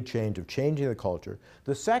first big change of changing the culture.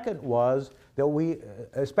 The second was that we,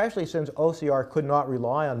 especially since OCR could not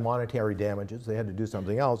rely on monetary damages, they had to do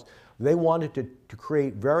something else, they wanted to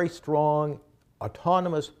create very strong,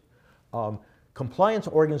 autonomous compliance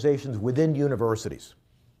organizations within universities.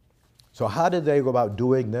 So how did they go about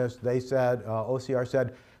doing this? They said, OCR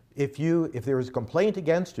said, if there is a complaint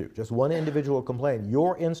against you, just one individual complaint,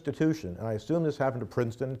 your institution, and I assume this happened to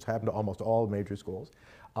Princeton, it's happened to almost all major schools,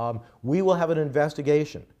 we will have an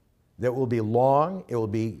investigation that will be long, it will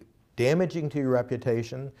be damaging to your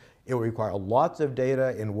reputation, it will require lots of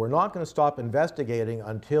data, and we're not going to stop investigating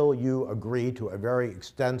until you agree to a very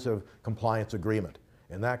extensive compliance agreement.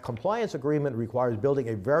 And that compliance agreement requires building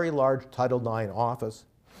a very large Title IX office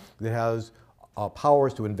that has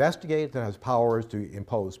powers to investigate, that has powers to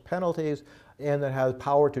impose penalties, and that has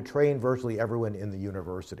power to train virtually everyone in the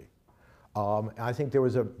university. I think there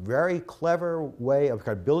was a very clever way of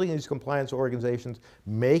kind of building these compliance organizations,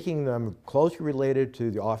 making them closely related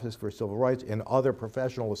to the Office for Civil Rights and other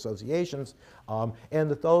professional associations, and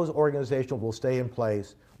that those organizations will stay in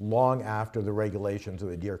place long after the regulations of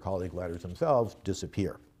the Dear Colleague letters themselves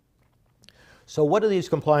disappear. So what do these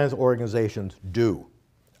compliance organizations do?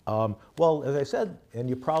 Well, as I said, and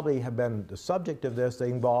you probably have been the subject of this, they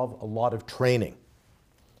involve a lot of training.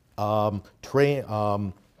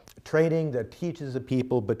 Training that teaches the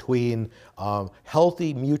people between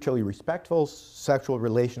healthy, mutually respectful sexual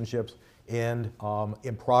relationships and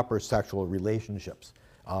improper sexual relationships.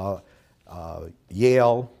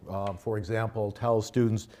 Yale, for example, tells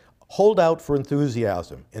students, hold out for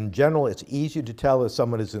enthusiasm. In general, it's easy to tell if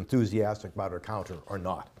someone is enthusiastic about a counter or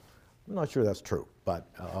not. I'm not sure that's true, but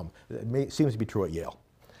it seems to be true at Yale.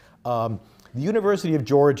 The University of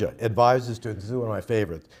Georgia advises students, this is one of my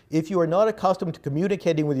favorites, if you are not accustomed to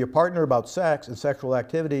communicating with your partner about sex and sexual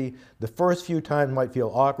activity, the first few times might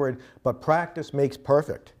feel awkward, but practice makes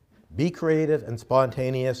perfect. Be creative and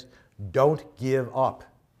spontaneous. Don't give up.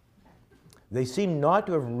 They seem not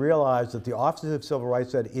to have realized that the Office of Civil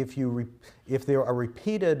Rights said if there are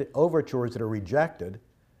repeated overtures that are rejected,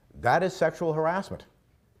 that is sexual harassment.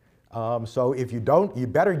 So if you don't, you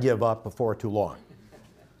better give up before too long.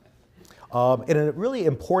 In a really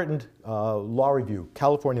important law review,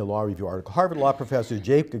 California Law Review article, Harvard Law professors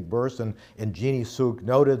Jacob Burson and Jeannie Suk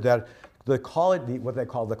noted that what they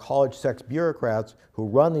call the college sex bureaucrats who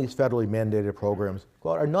run these federally mandated programs,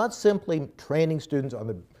 quote, are not simply training students on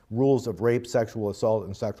the rules of rape, sexual assault,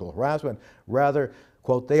 and sexual harassment. Rather,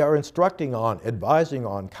 quote, they are instructing on, advising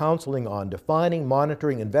on, counseling on, defining,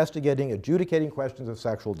 monitoring, investigating, adjudicating questions of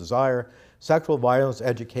sexual desire. Sexual violence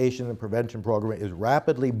education and prevention program is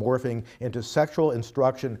rapidly morphing into sexual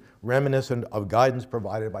instruction reminiscent of guidance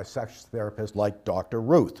provided by sex therapists like Dr.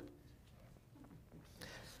 Ruth.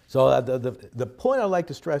 So the point I'd like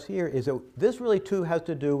to stress here is that this really too has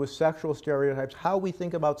to do with sexual stereotypes, how we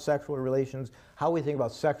think about sexual relations, how we think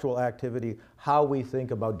about sexual activity, how we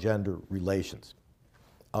think about gender relations.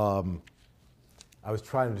 I was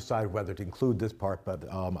trying to decide whether to include this part, but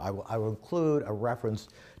I will include a reference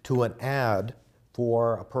to an ad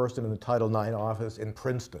for a person in the Title IX office in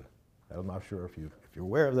Princeton. I'm not sure if you're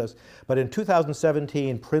aware of this, but in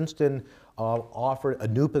 2017, Princeton offered a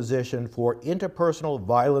new position for interpersonal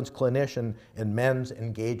violence clinician and men's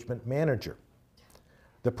engagement manager.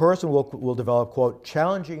 The person will develop, quote,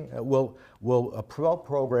 will promote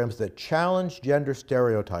programs that challenge gender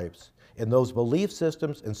stereotypes and those belief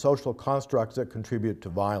systems and social constructs that contribute to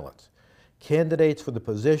violence. Candidates for the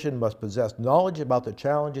position must possess knowledge about the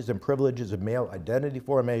challenges and privileges of male identity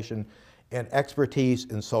formation and expertise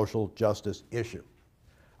in social justice issue.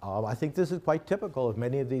 I think this is quite typical of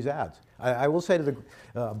many of these ads. I will say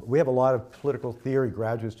we have a lot of political theory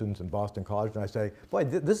graduate students in Boston College, and I say, boy,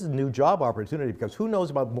 this is a new job opportunity because who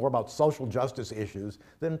knows more about social justice issues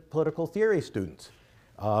than political theory students?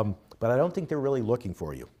 But I don't think they're really looking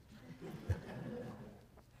for you.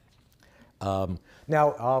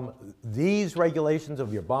 Now, these regulations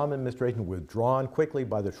of the Obama administration were withdrawn quickly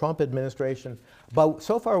by the Trump administration, but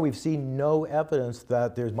so far we've seen no evidence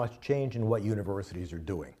that there's much change in what universities are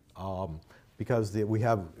doing. Because we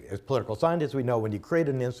have, as political scientists, we know when you create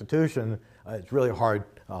an institution, it's really hard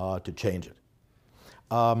to change it.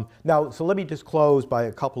 Now, so let me just close by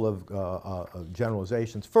a couple of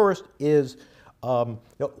generalizations. First is,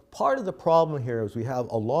 part of the problem here is we have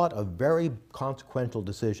a lot of very consequential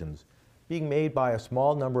decisions being made by a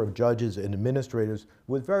small number of judges and administrators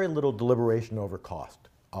with very little deliberation over cost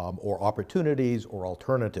or opportunities or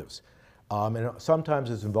alternatives. And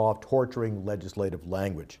sometimes it's involved torturing legislative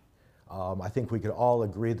language. I think we could all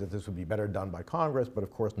agree that this would be better done by Congress, but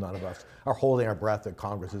of course none of us are holding our breath that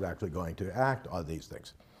Congress is actually going to act on these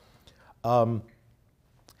things.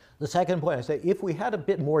 The second point, I say, if we had a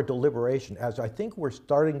bit more deliberation, as I think we're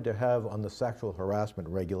starting to have on the sexual harassment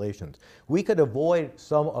regulations, we could avoid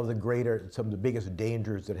some of the biggest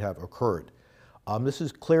dangers that have occurred. This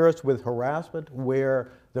is clearest with harassment,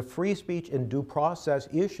 where the free speech and due process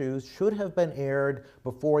issues should have been aired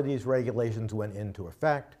before these regulations went into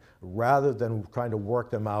effect, rather than trying to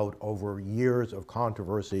work them out over years of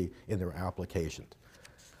controversy in their applications.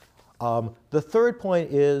 The third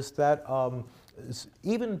point is that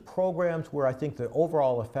even programs where I think the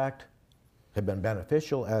overall effect had been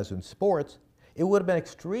beneficial, as in sports, it would have been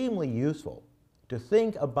extremely useful to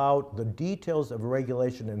think about the details of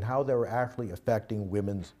regulation and how they were actually affecting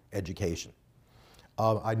women's education.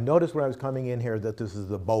 I noticed when I was coming in here that this is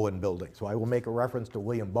the Bowen building, so I will make a reference to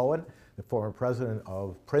William Bowen, the former president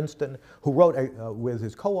of Princeton, who wrote with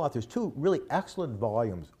his co-authors 2 really excellent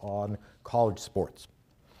volumes on college sports.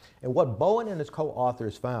 And what Bowen and his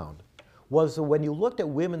co-authors found was that when you looked at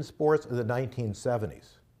women's sports in the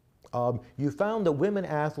 1970s, you found that women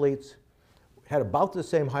athletes had about the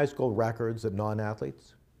same high school records as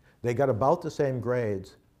non-athletes. They got about the same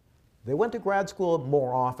grades. They went to grad school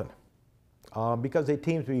more often because they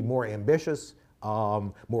seemed to be more ambitious,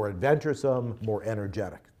 more adventuresome, more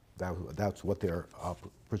energetic. That's what their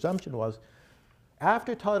presumption was.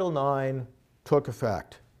 After Title IX took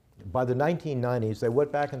effect, by the 1990s, they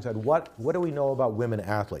went back and said, what do we know about women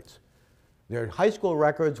athletes? Their high school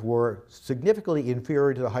records were significantly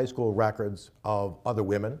inferior to the high school records of other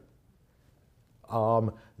women.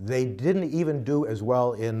 They didn't even do as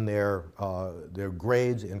well in their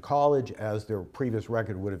grades in college as their previous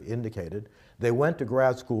record would have indicated. They went to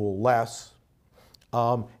grad school less.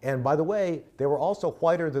 And by the way, they were also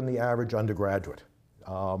whiter than the average undergraduate.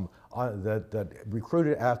 That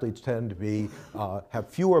recruited athletes tend to be, have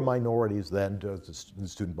fewer minorities than does the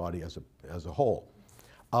student body as a whole.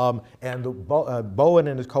 And Bowen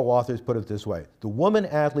and his co-authors put it this way: the woman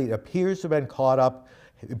athlete appears to have caught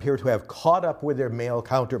up with their male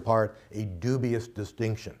counterpart, a dubious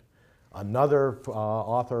distinction. Another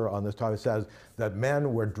author on this topic says that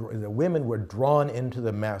women were drawn into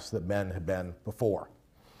the mess that men had been before.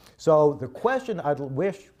 So the question I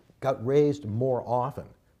wish got raised more often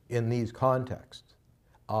in these contexts,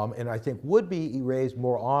 and I think would be raised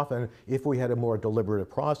more often if we had a more deliberative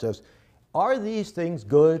process: are these things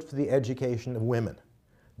good for the education of women?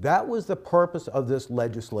 That was the purpose of this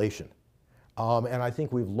legislation. And I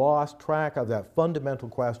think we've lost track of that fundamental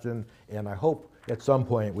question, and I hope at some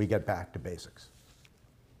point we get back to basics.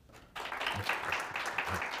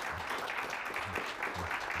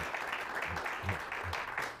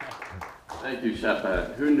 Thank you, Shep.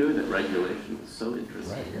 Who knew that regulation was so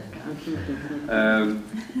interesting? Right, yeah.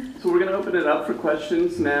 So we're going to open it up for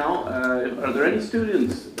questions now. Are there any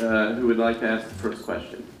students who would like to ask the first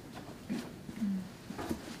question?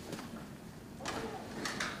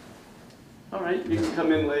 All right, you can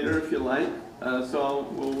come in later if you like.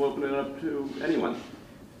 We'll open it up to anyone.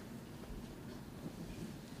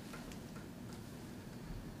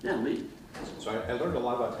 Yeah, Lee. So I learned a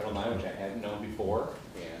lot about Title IX, which I hadn't known before,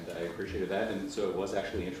 and I appreciated that. And so it was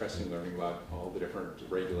actually interesting learning about all the different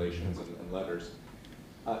regulations and letters.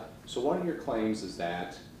 So one of your claims is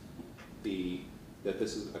that that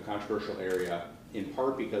this is a controversial area in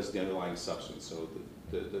part because of the underlying substance, so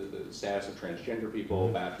the status of transgender people,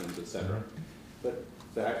 bathrooms, etc. But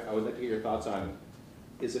I would like to get your thoughts on,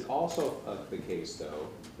 is it also the case, though,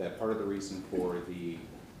 that part of the reason for the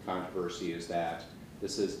controversy is that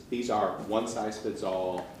these are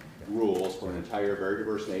one-size-fits-all rules for an entire very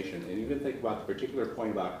diverse nation? And even think about the particular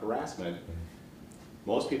point about harassment.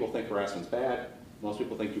 Most people think harassment's bad. Most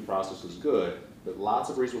people think due process is good. But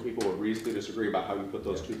lots of reasonable people would reasonably disagree about how you put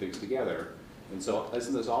those two things together. And so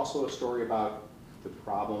isn't this also a story about the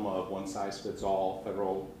problem of one-size-fits-all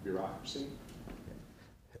federal bureaucracy?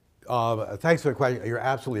 Thanks for the question. You're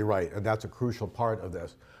absolutely right, and that's a crucial part of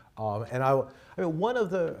this. One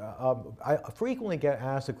of the, I frequently get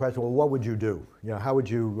asked the question, well, what would you do? How would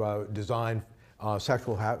you design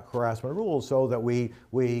sexual harassment rules so that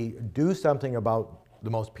we do something about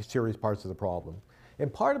the most serious parts of the problem?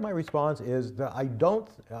 And part of my response is that I don't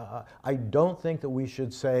think that we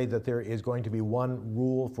should say that there is going to be one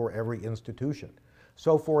rule for every institution.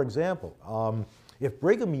 So for example, if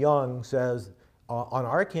Brigham Young says on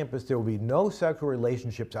our campus there will be no sexual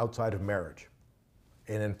relationships outside of marriage,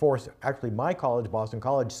 and enforce it. Actually, my college, Boston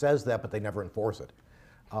College, says that, but they never enforce it.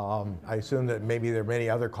 I assume that maybe there are many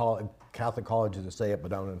other Catholic colleges that say it but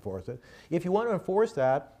don't enforce it. If you want to enforce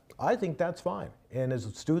that, I think that's fine. And as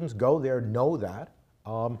students go there, know that.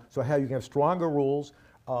 So how you can have stronger rules,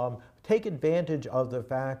 take advantage of the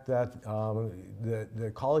fact that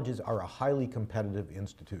the colleges are a highly competitive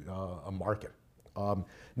a market.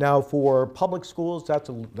 Now, for public schools, that's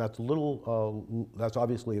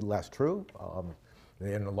obviously less true.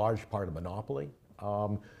 In a large part a monopoly.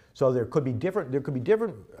 So there could be different,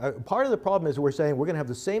 part of the problem is we're saying we're going to have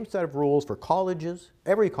the same set of rules for colleges,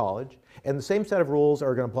 every college, and the same set of rules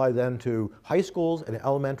are going to apply then to high schools and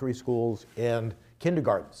elementary schools and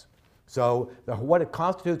kindergartens. So what it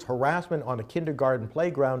constitutes harassment on a kindergarten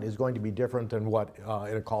playground is going to be different than what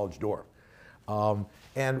in a college dorm. I'll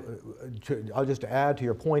just add to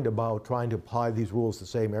your point about trying to apply these rules the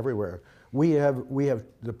same everywhere. We have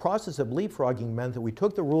the process of leapfrogging meant that we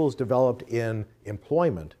took the rules developed in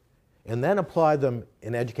employment and then applied them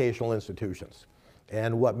in educational institutions.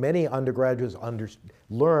 And what many undergraduates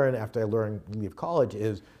learn after they leave college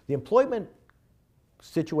is the employment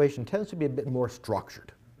situation tends to be a bit more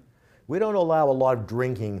structured. We don't allow a lot of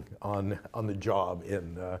drinking on the job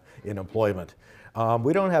in employment.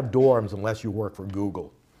 We don't have dorms unless you work for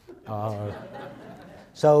Google.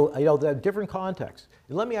 So, there are different contexts.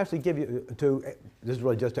 And let me actually give you, this is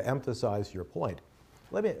really just to emphasize your point.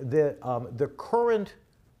 The current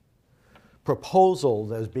proposal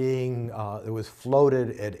that was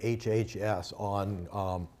floated at HHS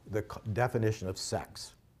on the definition of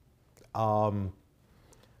sex,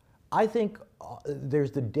 I think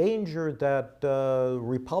there's the danger that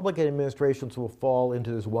Republican administrations will fall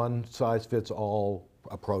into this one-size-fits-all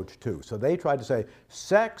approach too. So they tried to say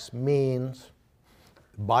sex means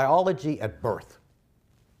biology at birth.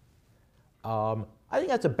 I think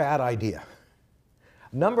that's a bad idea.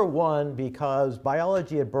 Number one, because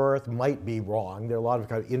biology at birth might be wrong. There are a lot of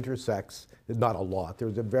kind of intersex, not a lot.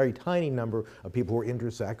 There's a very tiny number of people who are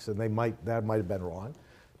intersex, and that might have been wrong.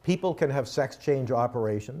 People can have sex change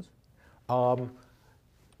operations. So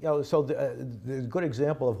there's a good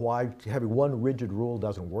example of why having one rigid rule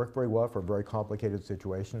doesn't work very well for a very complicated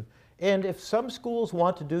situation. And if some schools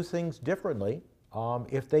want to do things differently,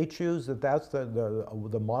 if they choose that that's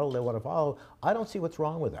the model they want to follow, I don't see what's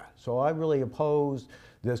wrong with that. So I really oppose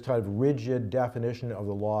this kind of rigid definition of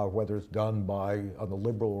the law, whether it's done on the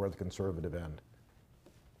liberal or the conservative end.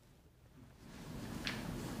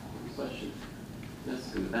 Question?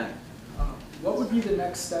 Yes, in the back. What would be the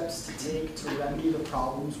next steps to take to remedy the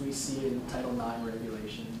problems we see in Title IX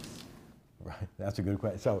regulations? Right, that's a good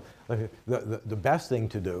question. So the best thing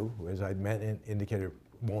to do, as I indicated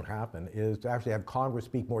won't happen, is to actually have Congress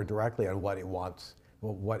speak more directly on what it wants,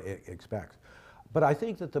 what it expects. But I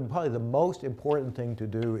think that probably the most important thing to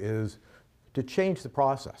do is to change the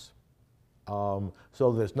process. So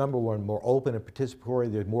there's, number one, more open and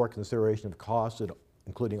participatory. There's more consideration of costs,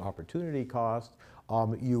 including opportunity costs.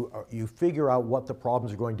 You figure out what the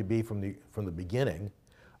problems are going to be from the beginning.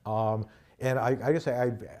 And I gotta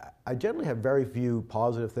say, I generally have very few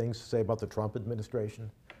positive things to say about the Trump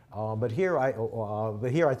administration. But here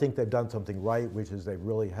I think they've done something right, which is they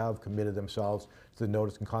really have committed themselves to the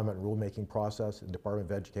notice and comment rulemaking process in the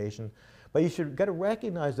Department of Education. But you should get to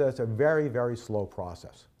recognize that it's a very, very slow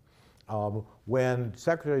process. When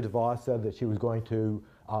Secretary DeVos said that she was going to,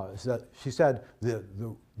 she said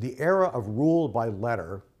the era of rule by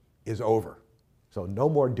letter is over. So no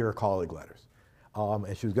more dear colleague letters.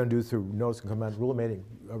 And she was going to do through notice and comment rulemaking.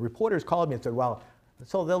 Reporters called me and said, well,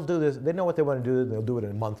 so they'll do this, they know what they want to do, they'll do it in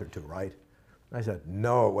a month or two, right? And I said,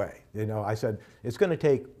 no way. I said, it's going to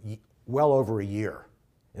take well over a year.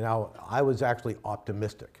 I was actually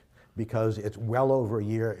optimistic because it's well over a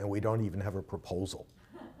year and we don't even have a proposal.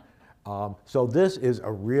 So this is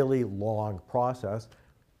a really long process,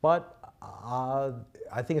 but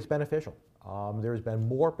I think it's beneficial. There's been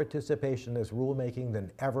more participation in this rulemaking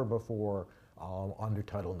than ever before under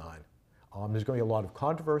Title IX. There's going to be a lot of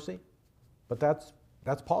controversy, but that's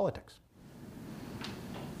politics.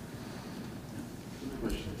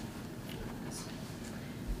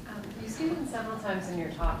 You stated several times in your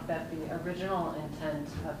talk that the original intent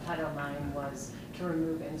of Title IX was to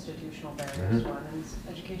remove institutional barriers to women's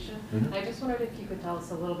education. I just wondered if you could tell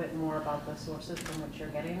us a little bit more about the sources from which you're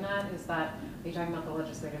getting that. Are you talking about the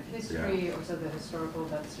legislative history, or so the historical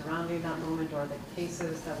events surrounding that moment, or the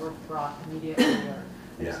cases that were brought immediately? Or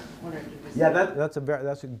Yeah.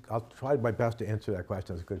 Just I'll try my best to answer that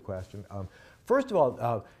question. That's a good question. First of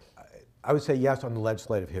all, I would say yes on the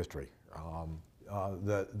legislative history.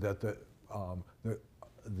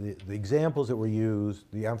 The examples that were used,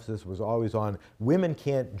 the emphasis was always on women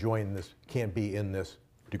can't be in this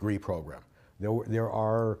degree program. There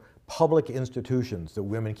are public institutions that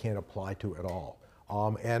women can't apply to at all.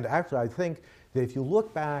 And actually, I think that if you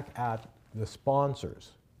look back at the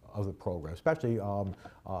sponsors of the program, especially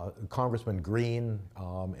Congressman Green,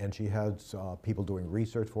 and she had people doing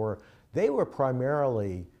research for her, they were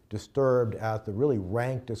primarily disturbed at the really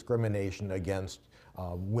rank discrimination against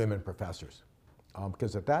women professors.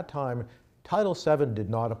 Because at that time, Title VII did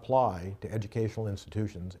not apply to educational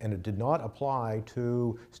institutions, and it did not apply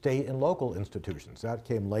to state and local institutions. That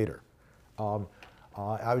came later.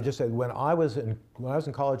 I would just say, when I was in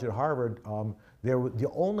college at Harvard,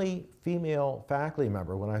 the only female faculty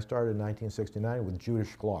member when I started in 1969 was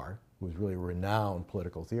Judith Sklar, who was really a renowned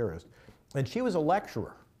political theorist, and she was a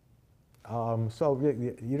lecturer. So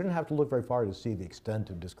you didn't have to look very far to see the extent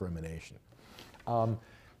of discrimination.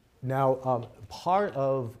 Now, part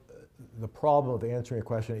of the problem of answering your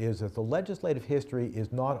question is that the legislative history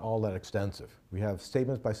is not all that extensive. We have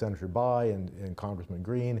statements by Senator Bayh and Congressman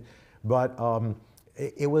Green, but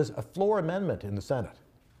it was a floor amendment in the Senate.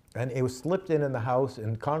 And it was slipped in the House,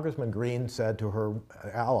 and Congressman Green said to her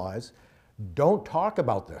allies, don't talk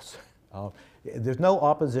about this. There's no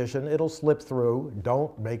opposition, it'll slip through,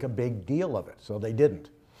 don't make a big deal of it. So they didn't.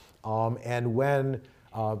 And when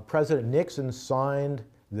President Nixon signed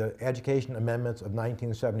the education amendments of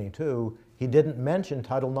 1972, he didn't mention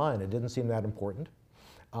Title IX. It didn't seem that important.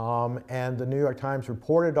 And the New York Times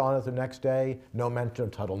reported on it the next day, no mention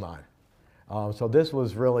of Title IX. So this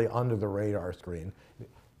was really under the radar screen.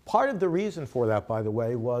 Part of the reason for that, by the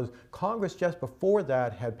way, was Congress just before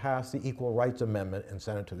that had passed the Equal Rights Amendment and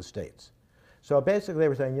sent it to the states. So basically they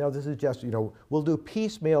were saying, this is just, we'll do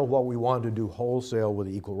piecemeal what we wanted to do wholesale with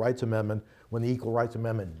the Equal Rights Amendment. When the Equal Rights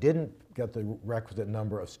Amendment didn't get the requisite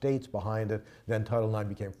number of states behind it, then Title IX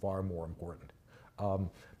became far more important.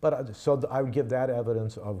 So I would give that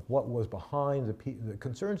evidence of what was behind the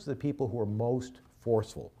concerns of the people who were most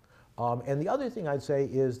forceful. And the other thing I'd say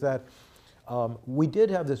is that we did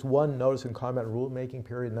have this one notice and comment rulemaking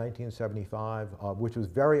period in 1975, which was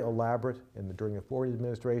very elaborate during the Ford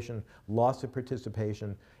administration, lots of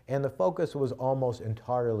participation, and the focus was almost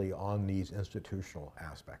entirely on these institutional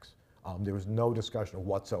aspects. There was no discussion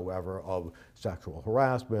whatsoever of sexual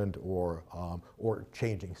harassment or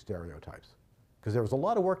changing stereotypes, because there was a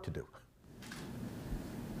lot of work to do.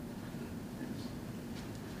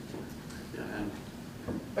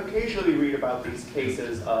 Occasionally we read about these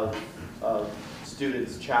cases of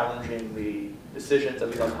students challenging the decisions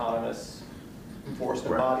of these autonomous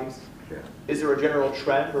enforcement bodies. Yeah. Is there a general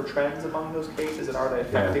trend or trends among those cases, and are they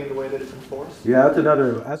affecting the way that it's enforced? Yeah,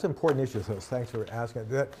 that's an important issue, so thanks for asking.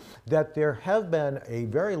 That there have been a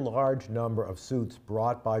very large number of suits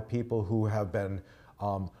brought by people who have been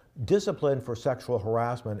disciplined for sexual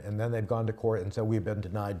harassment, and then they've gone to court and said we've been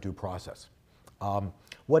denied due process.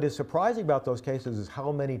 What is surprising about those cases is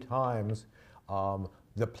how many times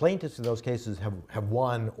the plaintiffs in those cases have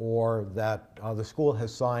won, or that the school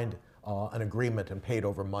has signed an agreement and paid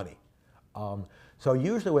over money. So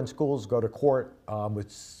usually when schools go to court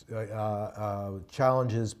with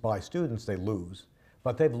challenges by students, they lose.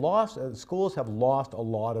 But they've lost, schools have lost a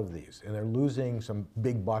lot of these, and they're losing some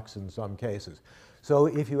big bucks in some cases. So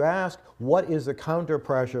if you ask, what is the counter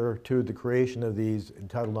pressure to the creation of these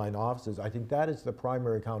Title IX offices, I think that is the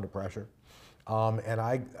primary counter pressure. And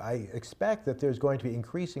I expect that there's going to be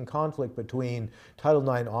increasing conflict between Title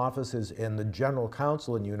IX offices and the general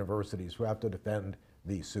counsel in universities who have to defend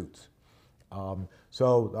these suits.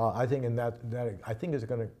 I think in that I think is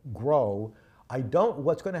going to grow.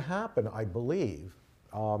 What's going to happen, I believe,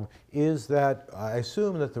 is that I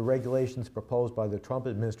assume that the regulations proposed by the Trump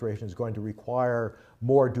administration is going to require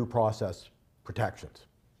more due process protections.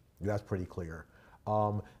 That's pretty clear.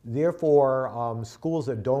 Therefore, schools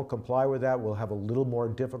that don't comply with that will have a little more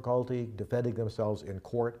difficulty defending themselves in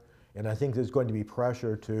court. And I think there's going to be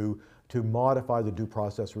pressure to modify the due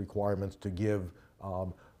process requirements to give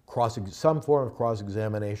some form of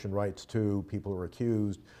cross-examination rights to people who are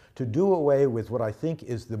accused, to do away with what I think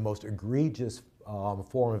is the most egregious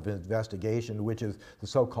form of investigation, which is the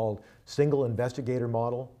so-called single investigator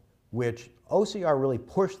model, which OCR really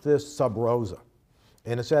pushed this sub rosa.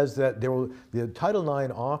 And it says that the Title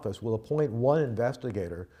IX office will appoint one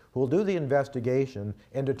investigator who will do the investigation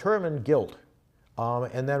and determine guilt,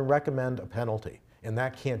 and then recommend a penalty, and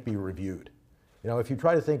that can't be reviewed. You know, if you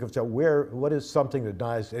try to think of what is something that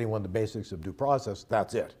denies anyone the basics of due process,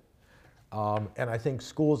 that's it. And I think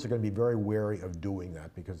schools are going to be very wary of doing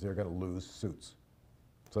that because they're going to lose suits.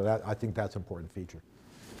 So I think that's an important feature.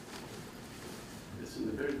 This in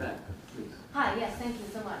the very back, please. Hi, yes, thank you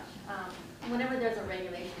so much. Whenever there's a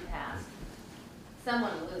regulation passed,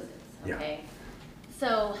 someone loses, okay? Yeah.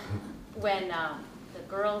 So when the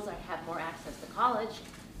girls have more access to college,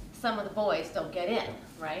 some of the boys don't get in,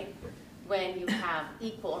 right? When you have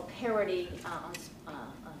equal or parity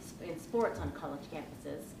in sports on college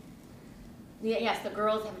campuses, yes, the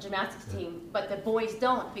girls have a gymnastics team, but the boys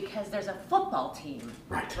don't because there's a football team,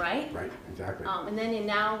 right? Right, exactly. And then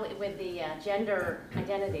now with the gender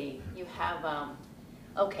identity, you have,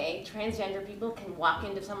 okay, transgender people can walk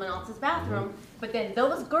into someone else's bathroom, but then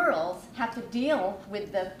those girls have to deal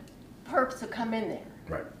with the perps who come in there.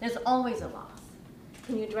 Right. There's always a loss.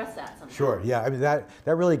 Can you address that sometime? Sure, yeah, I mean, that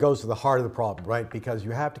really goes to the heart of the problem, right? Because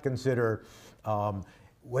you have to consider,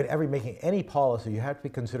 whenever making any policy, you have to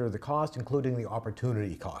consider the cost, including the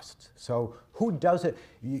opportunity costs. So who does it?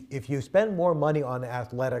 If you spend more money on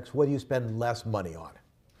athletics, what do you spend less money on?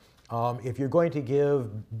 If you're going to give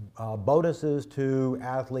bonuses to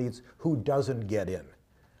athletes, who doesn't get in?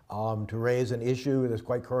 To raise an issue that's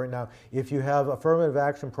quite current now, if you have affirmative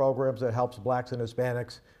action programs that helps blacks and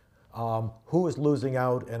Hispanics, who is losing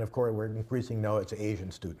out? And of course, we're increasing now, it's Asian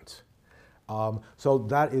students. So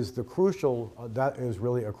that is that is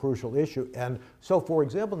really a crucial issue. And so, for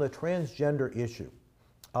example, the transgender issue,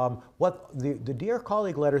 what the Dear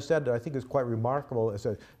Colleague letter said that I think is quite remarkable is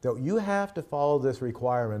that you have to follow this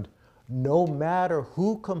requirement no matter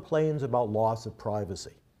who complains about loss of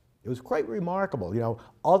privacy. It was quite remarkable. You know,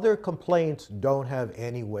 other complaints don't have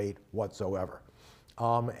any weight whatsoever.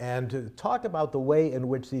 And to talk about the way in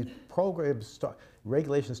which these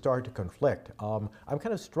regulations start to conflict, I'm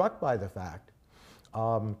kind of struck by the fact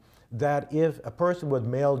that if a person with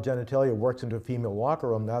male genitalia works into a female locker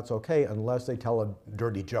room, that's okay unless they tell a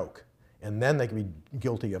dirty joke. And then they can be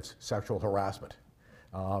guilty of sexual harassment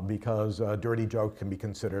because a dirty joke can be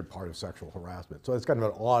considered part of sexual harassment. So it's kind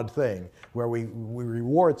of an odd thing where we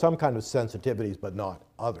reward some kind of sensitivities but not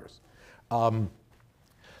others.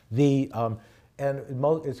 The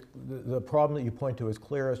problem that you point to is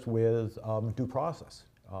clearest with due process,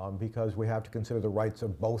 because we have to consider the rights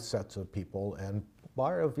of both sets of people, and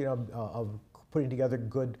part of of putting together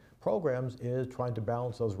good programs is trying to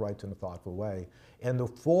balance those rights in a thoughtful way. And the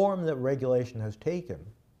form that regulation has taken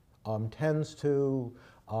tends to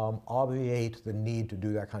obviate the need to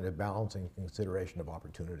do that kind of balancing consideration of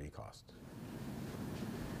opportunity costs.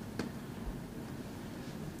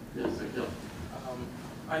 Yes, thank you.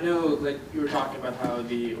 I know, like, you were talking about how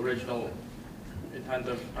the original intent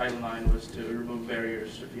of Title IX was to remove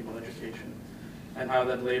barriers to female education, and how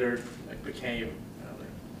that later became,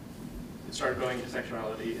 it started going into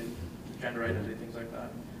sexuality and gender identity, things like that.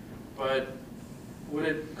 But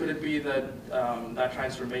could it be that that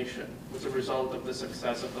transformation was a result of the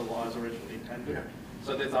success of the law as originally intended? Yeah.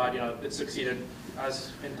 So they thought, it succeeded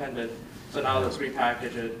as intended, so now let's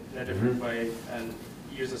repackage it in a different way and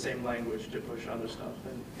use the same language to push other stuff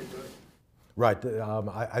into it. Right.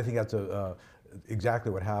 I think that's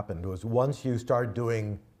exactly what happened. Was once you start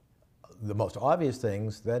doing the most obvious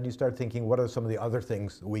things, then you start thinking, what are some of the other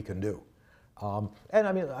things we can do? And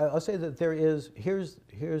I mean, I'll say that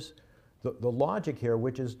here's the logic here,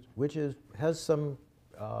 which has some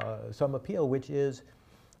appeal, which is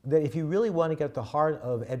that if you really want to get at the heart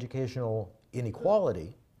of educational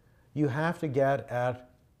inequality, you have to get at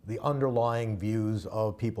the underlying views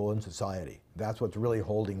of people in society. That's what's really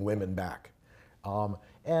holding women back.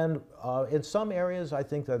 And in some areas, I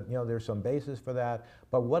think that there's some basis for that.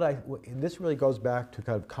 But this really goes back to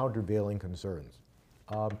kind of countervailing concerns.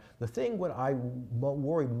 The thing what I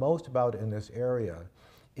worry most about in this area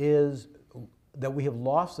is that we have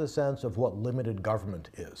lost the sense of what limited government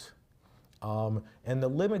is. And the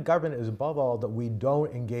limited government is, above all, that we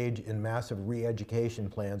don't engage in massive re-education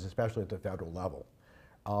plans, especially at the federal level.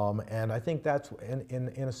 And I think that's, in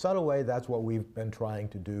a subtle way, that's what we've been trying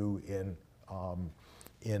to do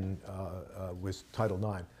with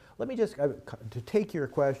Title IX. Let me just, to take your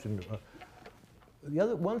question,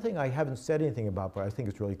 one thing I haven't said anything about, but I think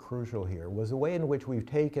it's really crucial here, was the way in which we've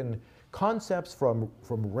taken concepts from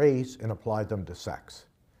race and applied them to sex.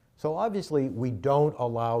 So obviously, we don't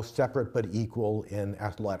allow separate but equal in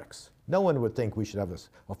athletics. No one would think we should have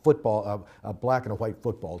a black and a white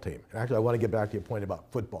football team. Actually, I want to get back to your point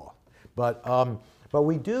about football. But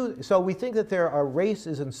we do, so we think that there are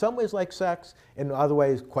races in some ways like sex, in other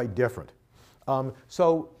ways quite different.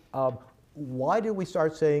 Why did we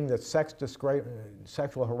start saying that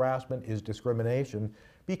sexual harassment is discrimination?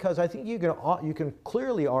 Because I think you can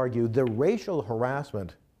clearly argue that racial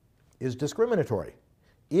harassment is discriminatory.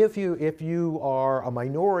 If you are a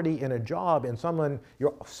minority in a job and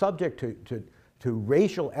you're subject to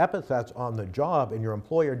racial epithets on the job and your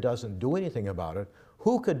employer doesn't do anything about it,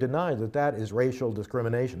 who could deny that that is racial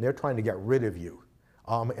discrimination? They're trying to get rid of you.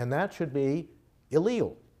 And that should be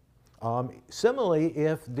illegal. Similarly,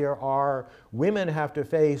 if women have to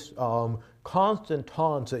face constant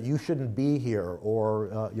taunts that you shouldn't be here,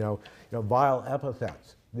 or vile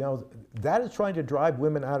epithets, that is trying to drive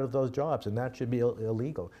women out of those jobs, and that should be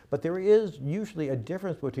illegal. But there is usually a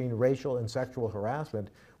difference between racial and sexual harassment,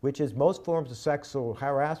 which is most forms of sexual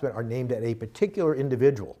harassment are named at a particular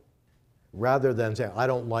individual, rather than saying, I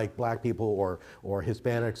don't like black people or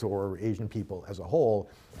Hispanics or Asian people as a whole.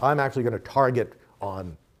 I'm actually going to target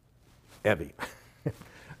on Evie.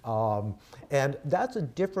 And that's a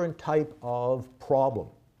different type of problem.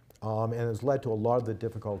 And has led to a lot of the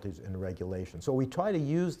difficulties in regulation. So we try to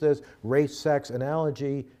use this race-sex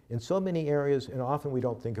analogy in so many areas, and often we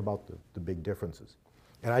don't think about the big differences.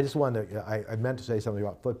 And I just wanted to, I meant to say something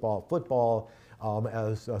about football. Football,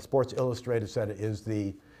 as Sports Illustrated said, is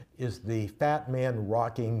the fat man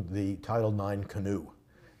rocking the Title IX canoe.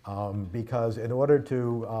 Because in order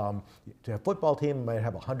to have a football team, you might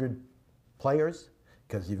have 100 players,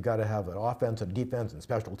 because you've got to have an offense and defense and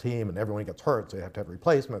special team, and everyone gets hurt, so you have to have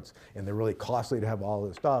replacements, and they're really costly to have all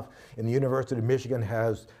this stuff. And the University of Michigan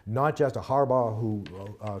has not just a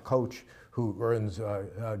Harbaugh coach who earns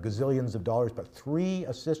gazillions of dollars, but 3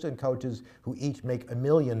 assistant coaches who each make $1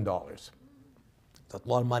 million. That's a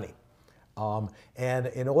lot of money. And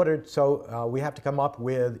in order, we have to come up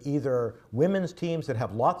with either women's teams that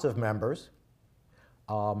have lots of members.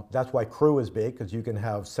 That's why crew is big, because you can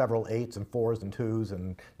have several 8s and 4s and 2s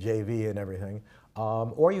and JV and everything.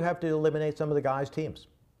 Or you have to eliminate some of the guys' teams.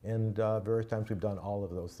 And various times we've done all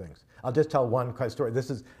of those things. I'll just tell one quick story. This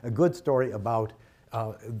is a good story about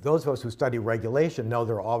those of us who study regulation know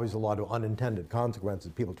there are always a lot of unintended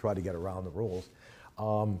consequences. People try to get around the rules.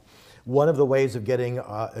 One of the ways of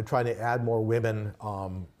trying to add more women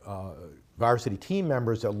varsity team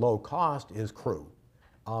members at low cost is crew.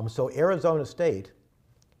 So Arizona State,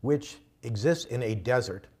 which exists in a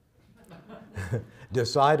desert,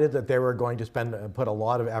 decided that they were going to put a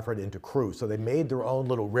lot of effort into crew. So they made their own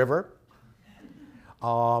little river,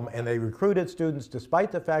 and they recruited students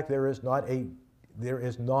despite the fact there is not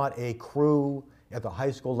a crew at the high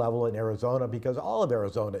school level in Arizona, because all of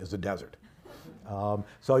Arizona is a desert.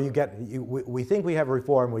 So we think we have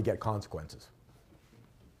reform, we get consequences.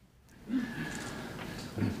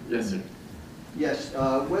 Yes, sir. Yes,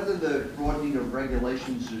 whether the broadening of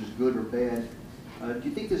regulations is good or bad, do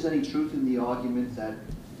you think there's any truth in the argument that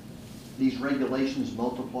these regulations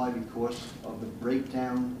multiply because of the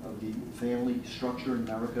breakdown of the family structure in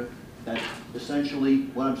America? That essentially,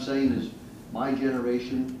 what I'm saying is, my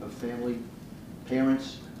generation of family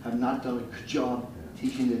parents have not done a good job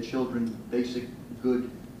teaching their children basic good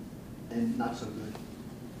and not so good.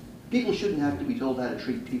 People shouldn't have to be told how to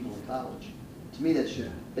treat people in college. To me, that's just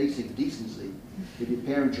basic decency. If your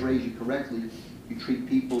parents raise you correctly, you treat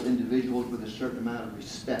people, individuals, with a certain amount of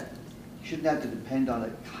respect. You shouldn't have to depend on a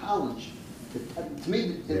college. To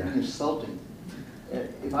me, that'd be insulting.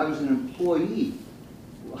 If I was an employee,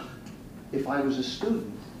 if I was a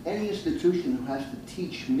student, any institution who has to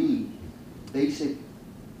teach me basic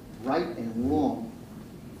right and wrong,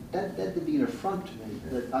 that'd be an affront to me,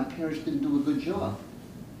 that my parents didn't do a good job.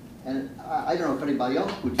 And I don't know if anybody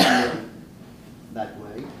else would feel that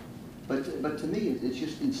way, but to me, it's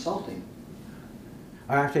just insulting.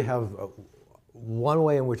 I actually have one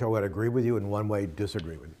way in which I would agree with you and one way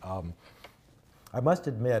disagree with you. I must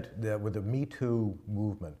admit that with the Me Too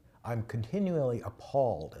movement, I'm continually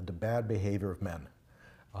appalled at the bad behavior of men.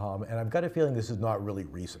 And I've got a feeling this is not really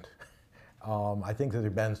recent. I think that there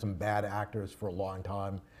have been some bad actors for a long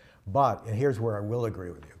time. But, and here's where I will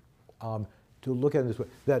agree with you, to look at it this way,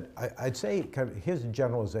 that I'd say, kind of, here's a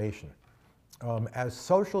generalization. As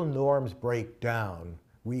social norms break down,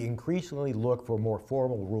 we increasingly look for more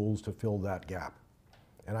formal rules to fill that gap.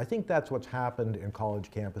 And I think that's what's happened in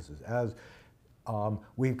college campuses. As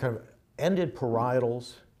we've kind of ended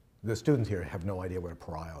parietals, the students here have no idea what a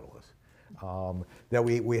parietal is. That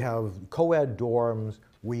we have co-ed dorms,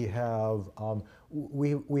 we have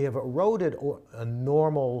eroded a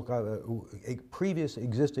normal, previous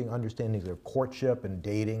existing understandings of courtship and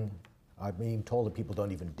dating. I'm being told that people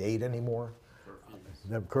don't even date anymore.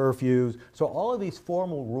 They have curfews. So all of these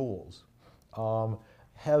formal rules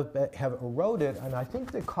have eroded, and I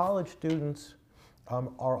think that college students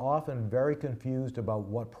are often very confused about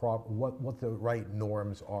what the right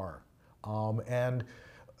norms are. And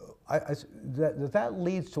that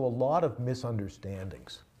leads to a lot of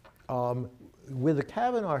misunderstandings. With the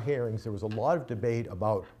Kavanaugh hearings, there was a lot of debate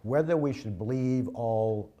about whether we should believe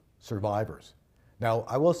all survivors. Now,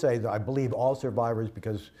 I will say that I believe all survivors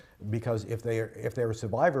because if they're a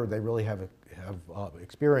survivor, they really have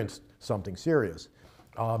experienced something serious.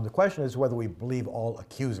 The question is whether we believe all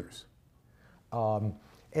accusers.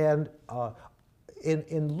 In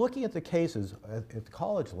looking at the cases at the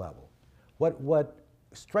college level, what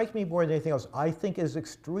strikes me more than anything else, I think is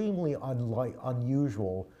extremely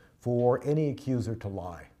unusual for any accuser to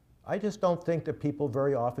lie. I just don't think that people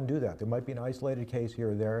very often do that. There might be an isolated case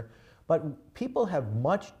here or there, but people have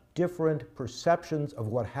much different perceptions of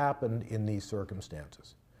what happened in these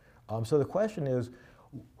circumstances. So the question is,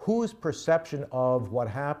 whose perception of what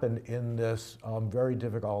happened in this very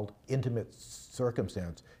difficult, intimate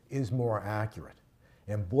circumstance is more accurate?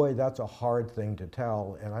 And boy, that's a hard thing to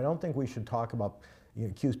tell. And I don't think we should talk about,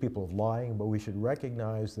 accuse people of lying, but we should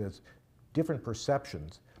recognize there's different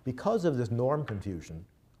perceptions because of this norm confusion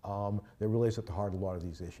that really is at the heart of a lot of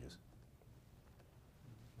these issues.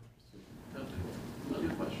 Other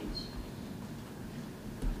questions?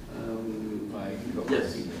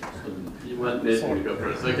 Yes. You want Nathan to go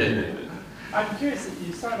first? Okay, Nathan. I'm curious,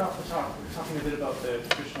 you started off the talk talking a bit about the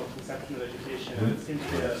traditional conception of education, and it seems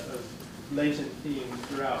to be a latent theme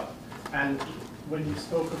throughout. And when you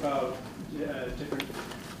spoke about different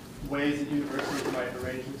ways that universities might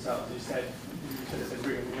arrange themselves, you said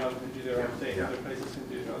Brigham Young can do their own thing, other places can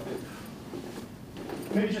do their own thing.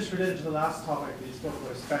 Maybe just related to the last topic that you spoke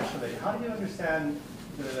about especially, how do you understand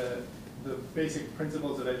the basic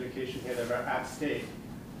principles of education here that are at stake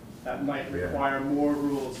that might require more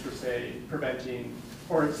rules for, say, preventing,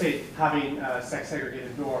 or say, having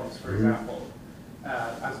sex-segregated dorms, for example,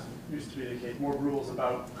 as used to be the case, more rules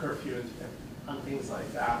about curfew and things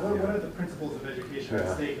like that. What are the principles of education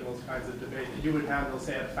at stake in those kinds of debates that you would handle,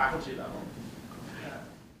 say, at a faculty level?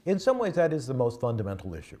 In some ways, that is the most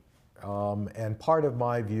fundamental issue. And part of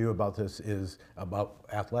my view about this is, about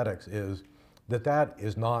athletics, is that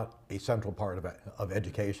is not a central part of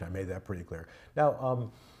education. I made that pretty clear.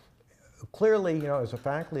 Now, clearly, as a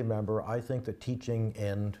faculty member, I think that teaching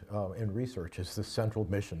and research is the central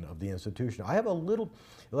mission of the institution. I have a little,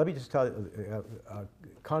 let me just tell you,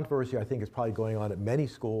 controversy I think is probably going on at many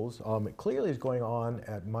schools. It clearly is going on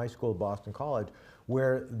at my school, Boston College,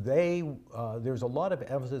 where there's a lot of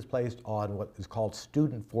emphasis placed on what is called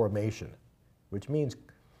student formation, which means,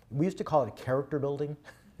 we used to call it character building,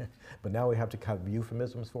 but now we have to have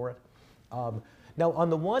euphemisms for it. Now, on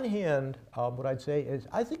the one hand, what I'd say is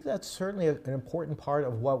I think that's certainly an important part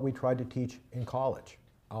of what we try to teach in college.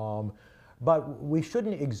 But we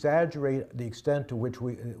shouldn't exaggerate the extent to which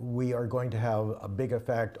we are going to have a big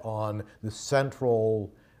effect on the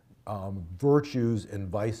central virtues and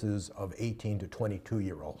vices of 18 to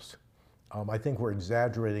 22-year-olds. I think we're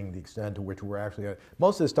exaggerating the extent to which we're actually,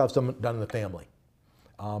 most of this stuff's done in the family.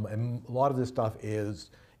 And a lot of this stuff is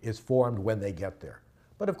formed when they get there.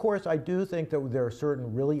 But of course, I do think that there are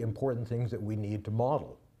certain really important things that we need to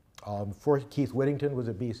model. Keith Whittington was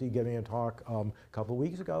at BC giving a talk a couple of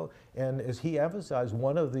weeks ago, and as he emphasized,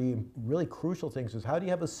 one of the really crucial things is how do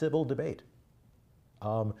you have a civil debate?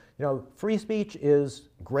 Free speech is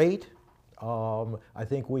great, I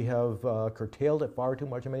think we have curtailed it far too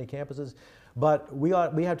much on many campuses. But we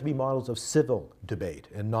have to be models of civil debate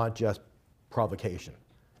and not just provocation.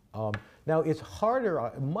 Now, it's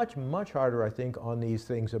harder, much harder, I think, on these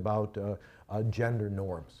things about gender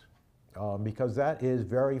norms, because that is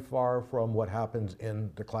very far from what happens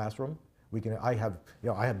in the classroom. I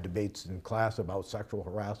have debates in class about sexual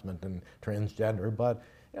harassment and transgender, but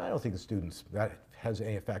I don't think that has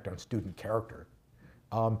any effect on student character.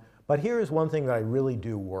 But here is one thing that I really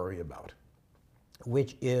do worry about,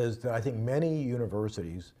 which is that I think many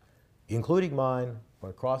universities, including mine, but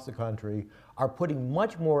across the country, are putting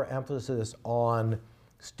much more emphasis on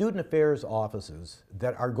student affairs offices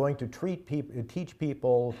that are going to teach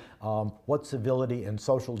people what civility and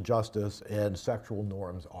social justice and sexual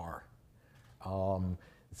norms are.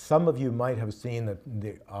 Some of you might have seen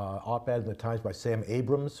the op-ed in the Times by Sam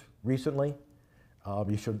Abrams recently.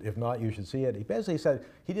 If not, you should see it. He basically said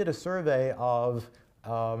he did a survey of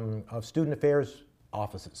student affairs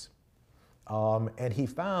offices, and he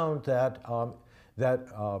found that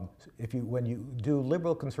when you do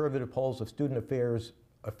liberal conservative polls of student affairs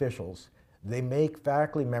officials, they make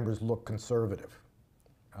faculty members look conservative.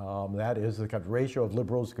 That is the kind of ratio of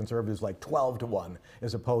liberals to conservatives, like 12 to 1,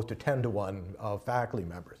 as opposed to 10 to 1 of faculty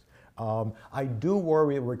members. I do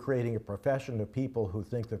worry that we're creating a profession of people who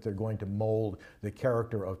think that they're going to mold the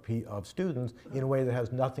character of students in a way that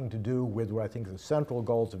has nothing to do with what I think are the central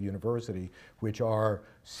goals of university, which are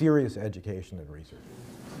serious education and research.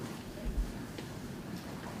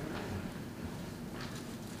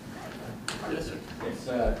 Yes, sir. It's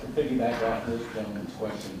to piggyback off this gentleman's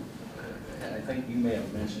question, and I think you may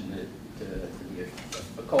have mentioned it to be a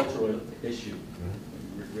cultural issue.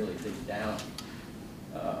 When you really dig down.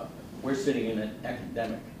 We're sitting in an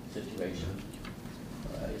academic situation.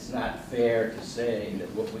 It's not fair to say that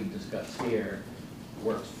what we discuss here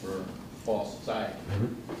works for all society.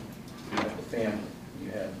 You have the family, you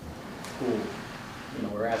have school.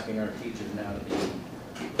 We're asking our teachers now to be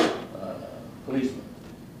policemen.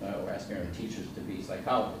 We're asking our teachers to be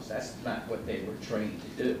psychologists. That's not what they were trained to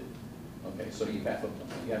do. Okay, so you have a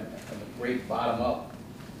great bottom up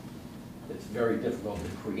that's very difficult to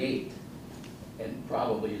create, and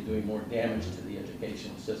probably is doing more damage to the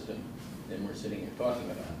educational system than we're sitting here talking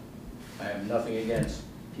about. I have nothing against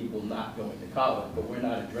people not going to college, but we're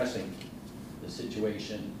not addressing the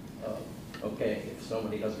situation of, okay, if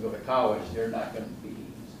somebody doesn't go to college, they're not going to be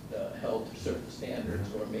held to certain standards,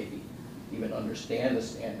 or maybe even understand the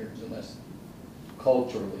standards, unless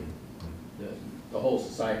culturally the whole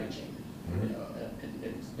society changes. And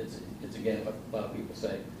it's again what a lot of people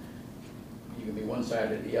say. You can be one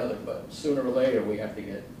side or the other, but sooner or later we have to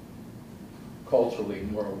get culturally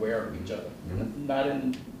more aware of each other. Not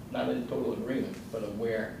in total agreement, but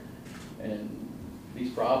aware. And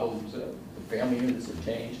these problems, the family units have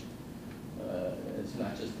changed. It's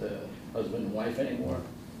not just the husband and wife anymore.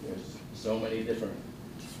 There's so many different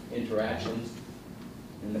interactions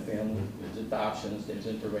in the family. There's adoptions, there's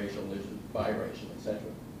interracial, there's biracial, etc.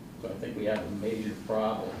 So I think we have a major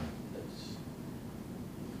problem.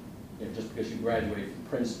 Just because you graduated from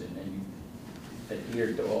Princeton and you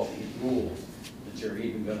adhered to all these rules, that you're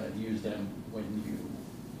even going to use them when you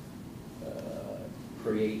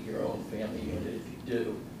create your own family unit, if you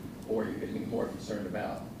do, or you're going to be more concerned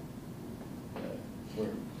about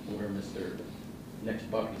where Mr. Next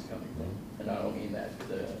Bucky's coming from. And I don't mean that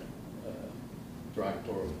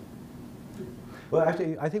derogatorily. Well,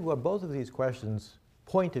 actually, I think what both of these questions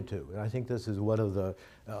pointed to, and I think this is one of the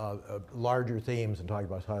larger themes in talking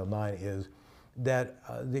about Title IX, is that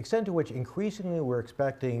the extent to which increasingly we're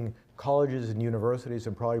expecting colleges and universities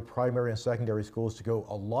and probably primary and secondary schools to go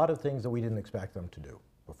a lot of things that we didn't expect them to do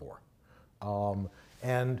before.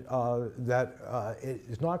 That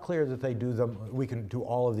it's not clear that we can do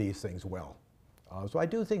all of these things well. So I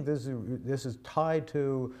do think this is tied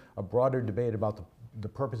to a broader debate about the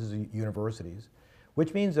purposes of universities,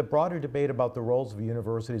 which means a broader debate about the roles of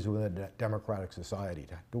universities within a democratic society.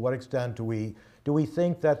 To what extent do we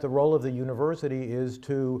think that the role of the university is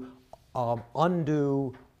to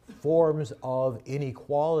undo forms of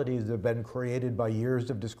inequalities that have been created by years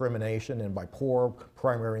of discrimination and by poor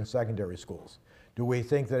primary and secondary schools? Do we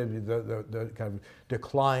think that the kind of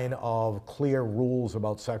decline of clear rules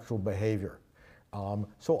about sexual behavior?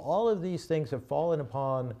 So all of these things have fallen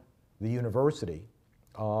upon the university.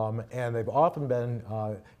 And they've often been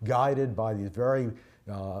guided by these very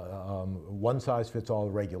one-size-fits-all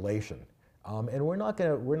regulation. And we're not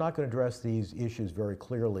going to address these issues very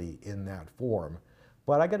clearly in that form.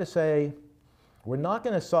 But I got to say, we're not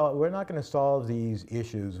going to solve these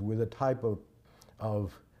issues with a type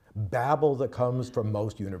of babble that comes from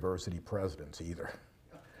most university presidents either.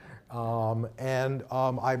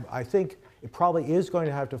 I think it probably is going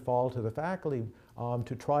to have to fall to the faculty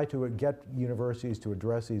to try to get universities to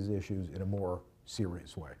address these issues in a more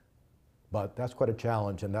serious way. But that's quite a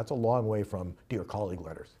challenge, and that's a long way from dear colleague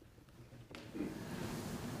letters.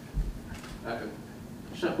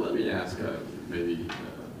 Shep, let me ask maybe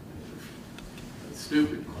a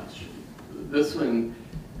stupid question. This one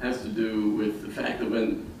has to do with the fact that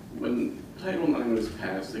when Title IX was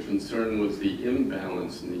passed, the concern was the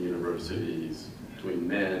imbalance in the universities between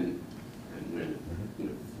men and women,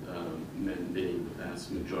 with men being the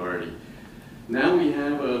vast majority. Now we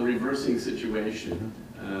have a reversing situation,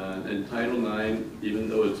 and Title IX, even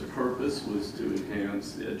though its purpose was to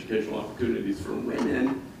enhance the educational opportunities for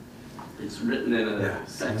women, it's written in a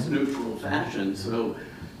sex-neutral fashion, so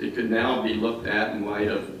it could now be looked at in light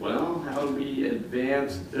of, well, how do we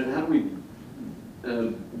advance, how do we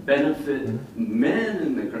benefit men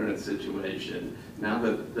in the current situation now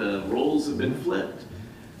that the roles have been flipped?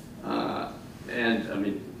 And I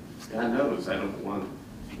mean, God knows I don't want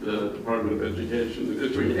the Department of Education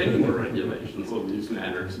issuing any more regulations on these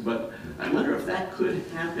matters, but I wonder if that could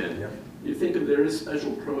happen. You think if there is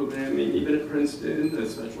special programming, even at Princeton,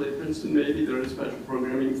 especially at Princeton maybe, there is special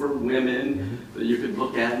programming for women that you could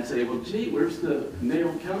look at and say, well, gee, where's the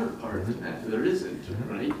male counterpart to that? There isn't,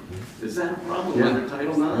 right? Is that a problem under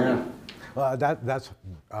Title IX? That's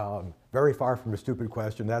very far from a stupid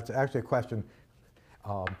question. That's actually a question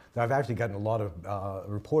that I've actually gotten a lot of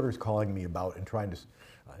reporters calling me about and trying to,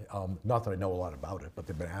 not that I know a lot about it, but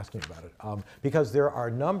they've been asking about it. Because there are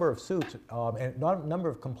a number of suits and a number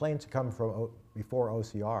of complaints that come from before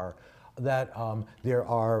OCR that there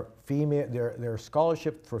are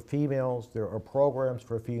scholarships for females, there are programs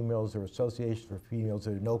for females, there are associations for females,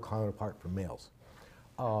 there are no counterpart for males.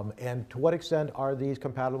 And to what extent are these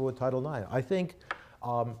compatible with Title IX? I think,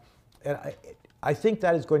 I think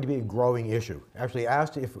that is going to be a growing issue. Actually,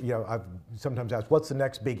 asked if, I've sometimes asked, what's the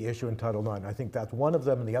next big issue in Title IX? I think that's one of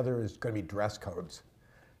them, and the other is going to be dress codes,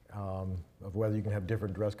 of whether you can have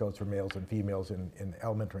different dress codes for males and females in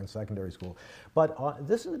elementary and secondary school. But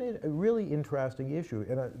this is a really interesting issue,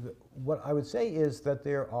 and what I would say is that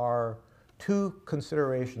there are two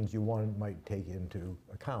considerations one might take into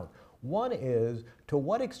account. One is, to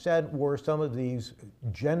what extent were some of these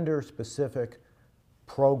gender-specific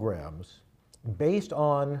programs based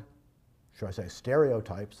on, should I say,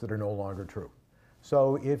 stereotypes that are no longer true?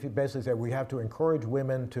 So if you basically say we have to encourage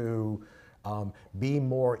women to be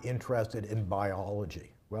more interested in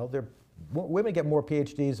biology, well, women get more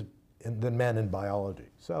PhDs than men in biology.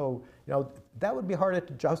 So that would be harder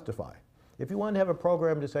to justify. If you wanted to have a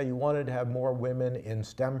program to say you wanted to have more women in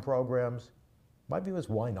STEM programs, my view is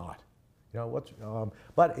why not?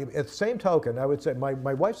 But at the same token, I would say my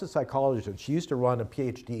wife's a psychologist, and she used to run a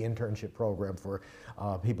PhD internship program for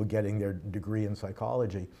people getting their degree in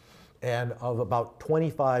psychology. And of about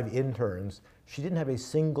 25 interns, she didn't have a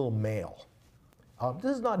single male.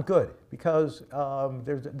 This is not good, because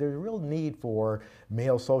there's a real need for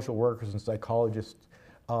male social workers and psychologists.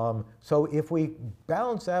 So if we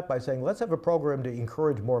balance that by saying, let's have a program to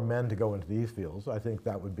encourage more men to go into these fields, I think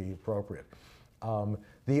that would be appropriate.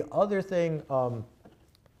 The other thing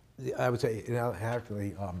I would say,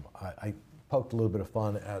 actually, I poked a little bit of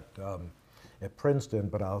fun at Princeton,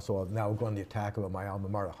 but I also have now gone the attack of my alma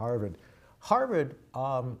mater, Harvard. Harvard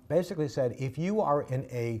basically said, if you are in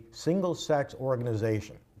a single-sex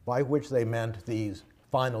organization, by which they meant these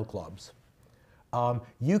final clubs,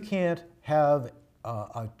 you can't have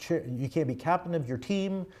you can't be captain of your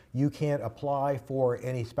team, you can't apply for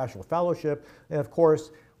any special fellowship, and of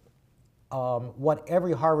course, what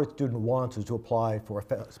every Harvard student wants is to apply for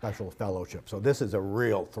a special fellowship. So this is a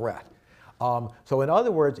real threat. So in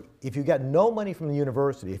other words, if you get no money from the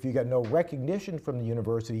university, if you get no recognition from the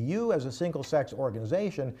university, you as a single-sex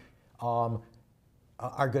organization are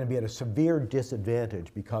going to be at a severe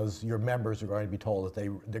disadvantage because your members are going to be told that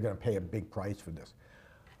they're going to pay a big price for this.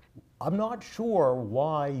 I'm not sure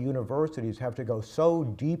why universities have to go so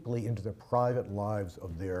deeply into the private lives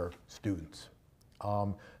of their students.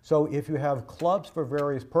 So if you have clubs for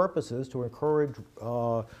various purposes to encourage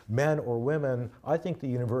men or women, I think the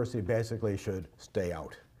university basically should stay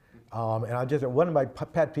out. And one of my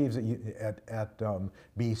pet peeves at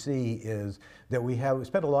BC is that we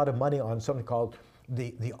spent a lot of money on something called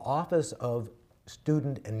the Office of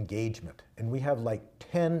Student Engagement, and we have like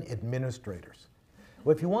 10 administrators.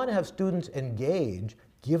 Well, if you want to have students engage,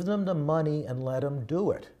 give them the money and let them do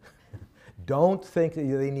it. Don't think that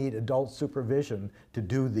they need adult supervision to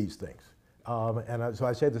do these things. So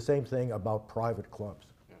I say the same thing about private clubs.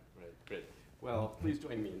 Yeah, right, great. Well, please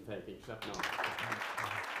join me in thanking Shep Melnick.